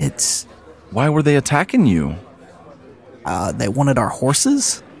 it's... Why were they attacking you? they wanted our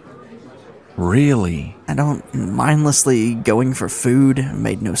horses? Really? I don't... Mindlessly going for food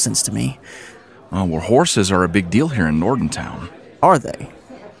made no sense to me. Oh, well, horses are a big deal here in Nordentown. Are they?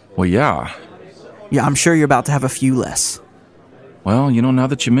 Well, yeah. Yeah, I'm sure you're about to have a few less. Well, you know, now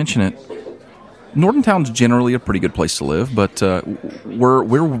that you mention it, Nordentown's generally a pretty good place to live, but we're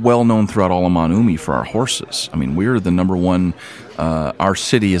well known throughout all of Monumi for our horses. I mean, we're the number one. Our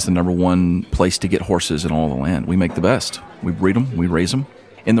city is the number one place to get horses in all the land. We make the best. We breed them, we raise them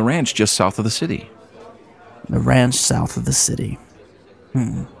in the ranch just south of the city. The ranch south of the city.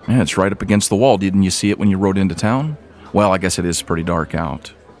 Yeah, it's right up against the wall. Didn't you see it when you rode into town? Well, I guess it is pretty dark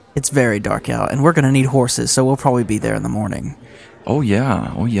out. It's very dark out, and we're going to need horses, so we'll probably be there in the morning. Oh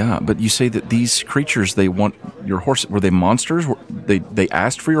yeah. But you say that these creatures, they want your horse. Were they monsters? They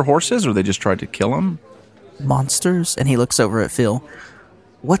asked for your horses, or they just tried to kill them? Monsters? And he looks over at Phil.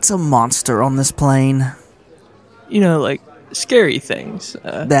 What's a monster on this plane? Like scary things.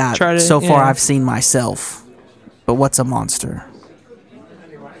 So far I've seen myself. But what's a monster?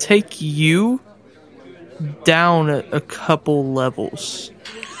 Take you down a couple levels.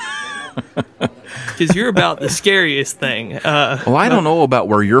 Because you're about the scariest thing. Well, I don't know about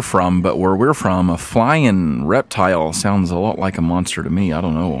where you're from, but where we're from, a flying reptile sounds a lot like a monster to me. I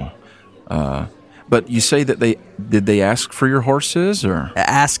don't know. But you say that did they ask for your horses, or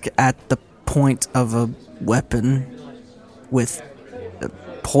ask at the point of a weapon with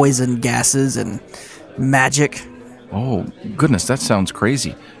poison gases and magic? Oh goodness, that sounds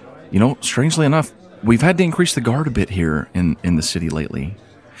crazy. Strangely enough, we've had to increase the guard a bit here in the city lately.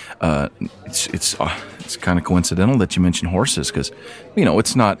 It's kind of coincidental that you mention horses, because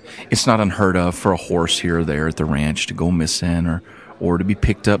it's not unheard of for a horse here or there at the ranch to go missing, or to be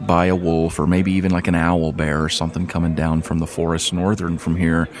picked up by a wolf, or maybe even like an owl bear or something coming down from the forest northern from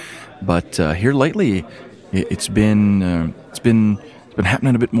here. But here lately, it's been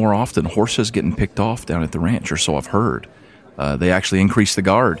happening a bit more often. Horses getting picked off down at the ranch, or so I've heard. They actually increased the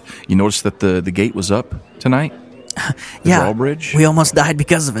guard. You noticed that the gate was up tonight? The drawbridge? We almost died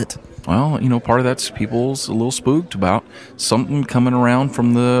because of it. Well, part of that's people's a little spooked about something coming around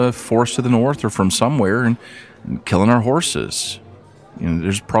from the forest to the north or from somewhere and killing our horses.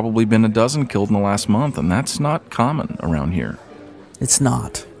 There's probably been a dozen killed in the last month, and that's not common around here. It's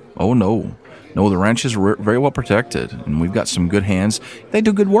not. Oh, no. No, the ranch is very well protected, and we've got some good hands. They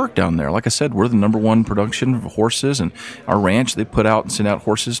do good work down there. Like I said, we're the #1 production of horses, and our ranch, they put out and send out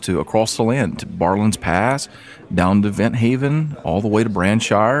horses to across the land, to Barlands Pass, down to Vent Haven, all the way to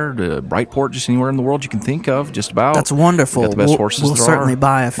Brandshire, to Brightport, just anywhere in the world you can think of, just about. That's wonderful. We've got the best horses we'll there certainly are.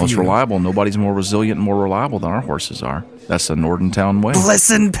 buy a few. Most reliable. Nobody's more resilient and more reliable than our horses are. That's the Nordentown way.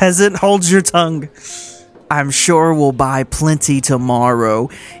 Listen, peasant, hold your tongue. I'm sure we'll buy plenty tomorrow.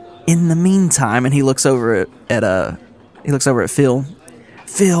 In the meantime, and he looks over at Phil.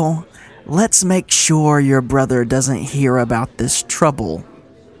 Phil, let's make sure your brother doesn't hear about this trouble.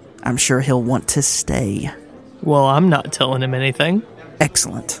 I'm sure he'll want to stay. Well, I'm not telling him anything.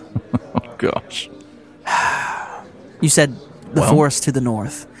 Excellent. Oh, gosh. You said the forest to the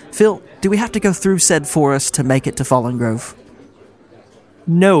north. Phil, do we have to go through said forest to make it to Fallen Grove?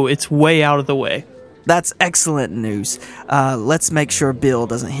 No, it's way out of the way. That's excellent news. Let's make sure Bill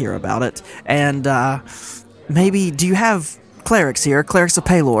doesn't hear about it. And maybe, do you have clerics here? Clerics of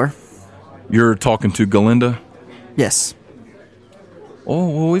Palor? You're talking to Galinda? Yes. Oh,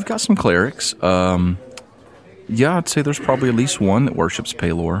 well, we've got some clerics. Yeah, I'd say there's probably at least one that worships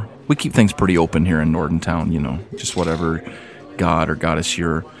Palor. We keep things pretty open here in Nordentown, just whatever god or goddess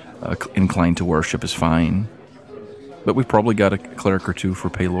you're inclined to worship is fine. But we've probably got a cleric or two for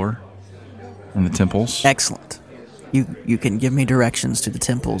Palor. In the temples. Excellent. You can give me directions to the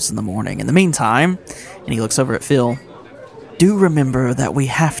temples in the morning. In the meantime, and he looks over at Phil, do remember that we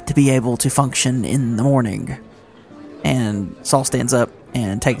have to be able to function in the morning. And Saul stands up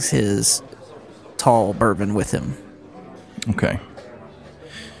and takes his tall bourbon with him. Okay.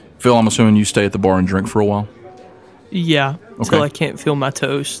 Phil, I'm assuming you stay at the bar and drink for a while? Yeah, until I can't feel my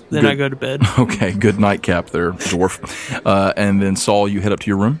toes. Then I go to bed. Okay, good nightcap there, dwarf. And then Saul, you head up to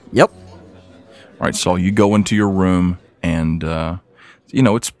your room? Yep. All right, Saul, you go into your room, and,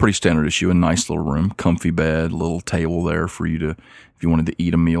 it's pretty standard issue, a nice little room, comfy bed, little table there for you to, if you wanted to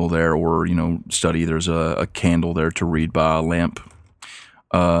eat a meal there or, study, there's a candle there to read by, a lamp.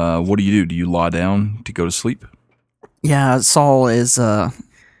 What do you do? Do you lie down to go to sleep? Yeah, Saul is,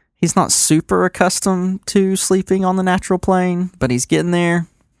 he's not super accustomed to sleeping on the natural plane, but he's getting there.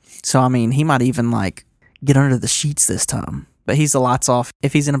 So, he might even, get under the sheets this time. But he's the lights off.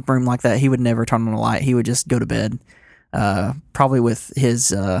 If he's in a room like that, he would never turn on a light. He would just go to bed, probably with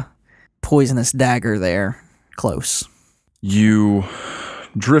his poisonous dagger there close. You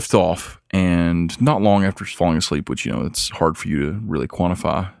drift off, and not long after falling asleep, which, it's hard for you to really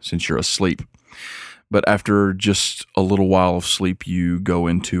quantify since you're asleep. But after just a little while of sleep, you go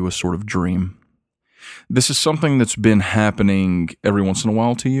into a sort of dream. This is something that's been happening every once in a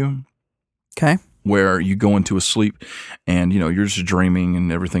while to you. Okay. Where you go into a sleep and, you're just dreaming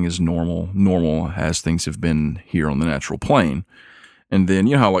and everything is normal as things have been here on the natural plane. And then,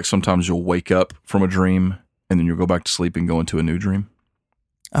 how sometimes you'll wake up from a dream and then you'll go back to sleep and go into a new dream?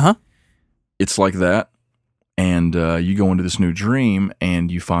 Uh-huh. It's like that. And you go into this new dream,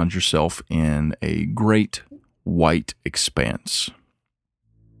 and you find yourself in a great white expanse.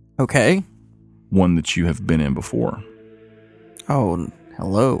 Okay. One that you have been in before. Oh,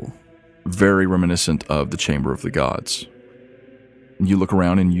 hello. Very reminiscent of the Chamber of the Gods. You look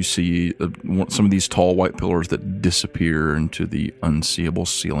around and you see some of these tall white pillars that disappear into the unseeable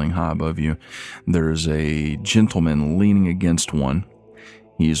ceiling high above you. There's a gentleman leaning against one.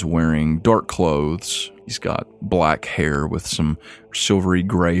 He's wearing dark clothes. He's got black hair with some silvery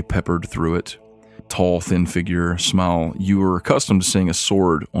gray peppered through it. Tall, thin figure, smile. You were accustomed to seeing a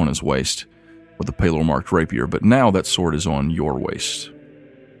sword on his waist with a Pelor-marked rapier, but now that sword is on your waist.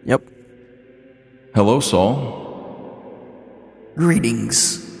 Yep. Hello, Saul.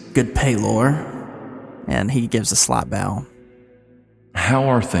 Greetings, good Pelor. And he gives a slight bow. How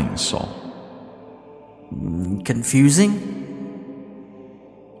are things, Saul? Confusing?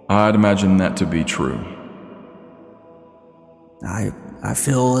 I'd imagine that to be true. I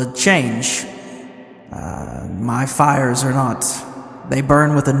feel a change. My fires are not... They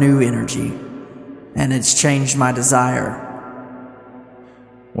burn with a new energy. And it's changed my desire.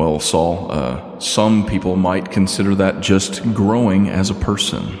 Well, Saul, some people might consider that just growing as a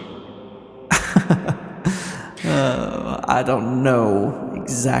person. I don't know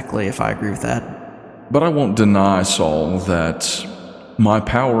exactly if I agree with that. But I won't deny, Saul, that my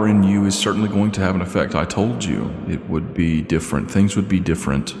power in you is certainly going to have an effect. I told you it would be different. Things would be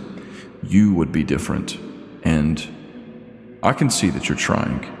different. You would be different. And I can see that you're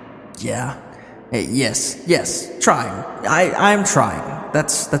trying. Yeah. Yes, trying. I'm trying.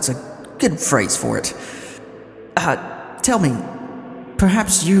 That's a good phrase for it. Tell me,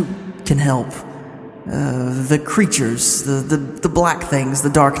 perhaps you can help. The creatures, the black things, the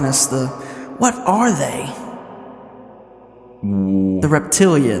darkness, what are they? The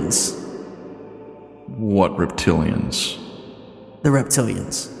reptilians. What reptilians? The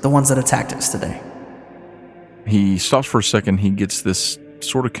reptilians. The ones that attacked us today. He stops for a second. He gets this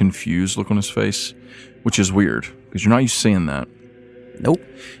sort of confused look on his face, which is weird, because you're not used to seeing that. Nope.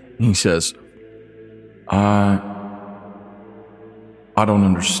 And he says, I don't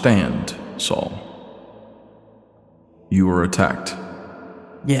understand, Saul. You were attacked.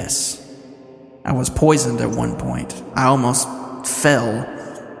 Yes. I was poisoned at one point. I almost fell.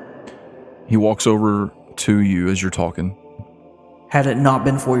 He walks over to you as you're talking. Had it not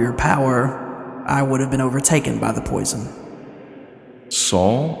been for your power, I would have been overtaken by the poison.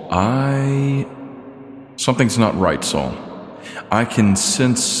 Saul, something's not right, Saul. I can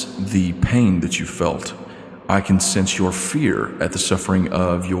sense the pain that you felt. I can sense your fear at the suffering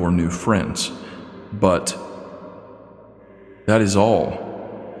of your new friends. But that is all.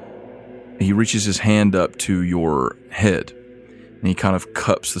 He reaches his hand up to your head, and he kind of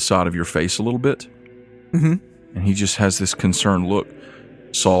cups the side of your face a little bit. Mm-hmm. And he just has this concerned look.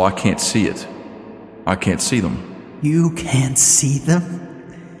 Saul, I can't see it. I can't see them. You can't see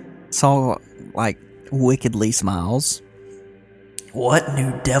them? Saul, wickedly smiles. What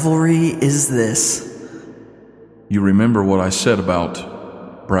new devilry is this? You remember what I said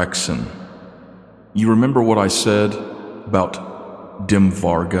about Braxton. You remember what I said about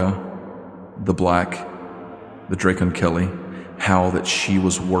Dimvarga, the Black, the Dracon Kelly, how that she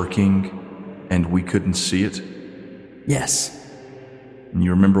was working and we couldn't see it? Yes. And you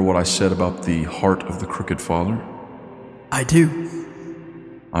remember what I said about the heart of the Crooked Father? I do.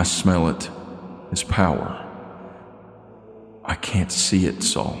 I smell it, his power. I can't see it,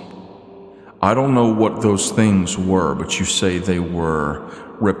 Saul. I don't know what those things were, but you say they were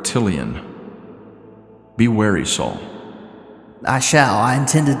reptilian. Be wary, Saul. I shall. I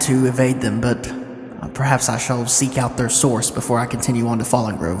intended to evade them, but perhaps I shall seek out their source before I continue on to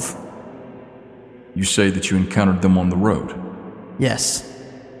Fallen Grove. You say that you encountered them on the road. Yes.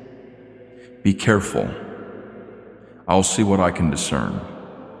 Be careful. I'll see what I can discern.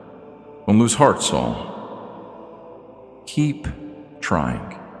 Don't lose heart, Saul. Keep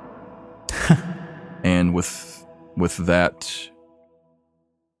trying. And with that,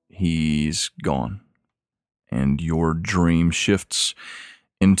 he's gone. And your dream shifts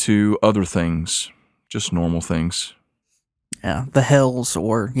into other things, just normal things. Yeah, the Hells,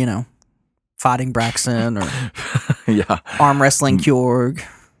 or, fighting Braxton, or yeah, arm wrestling Kjorg.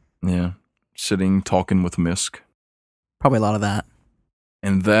 Yeah, sitting, talking with Misk. Probably a lot of that.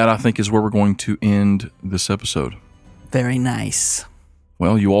 And that, I think, is where we're going to end this episode. Very nice.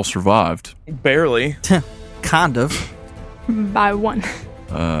 Well, you all survived. Barely. Kind of. By one.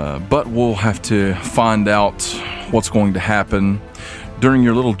 But we'll have to find out what's going to happen during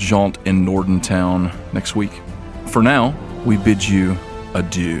your little jaunt in Nordentown next week. For now, we bid you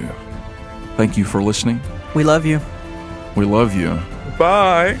adieu. Thank you for listening, We love you. We love you.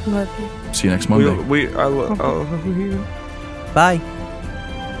 Bye. Love you. See you next Monday. I love you. Bye.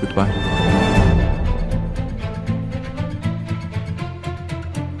 Goodbye.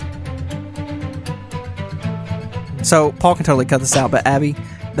 So Paul can totally cut this out, but Abby,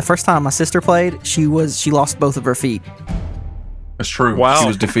 the first time my sister played, she lost both of her feet. That's true. Wow. She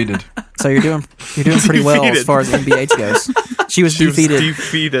was defeated. So you're doing pretty well as Defeated. far as MBH goes. She was defeated.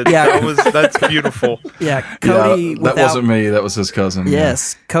 Defeated. Yeah. That's beautiful. Yeah, Cody. Yeah, that without, wasn't me. That was his cousin.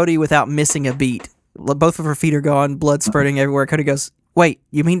 Yes, Cody without missing a beat. Both of her feet are gone, blood spurting everywhere. Cody goes, "Wait,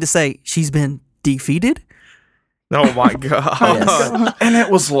 you mean to say she's been defeated?" Oh my god. Yes. And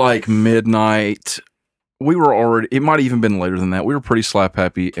it was like midnight. We were already, it might have even been later than that. We were pretty slap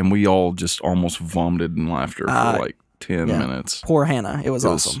happy, and we all just almost vomited in laughter for like 10 yeah. minutes. Poor Hannah. It was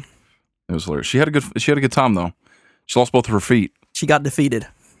awesome. It was hilarious. She had a good time though. She lost both of her feet. She got defeated.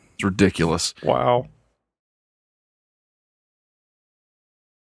 It's ridiculous. Wow.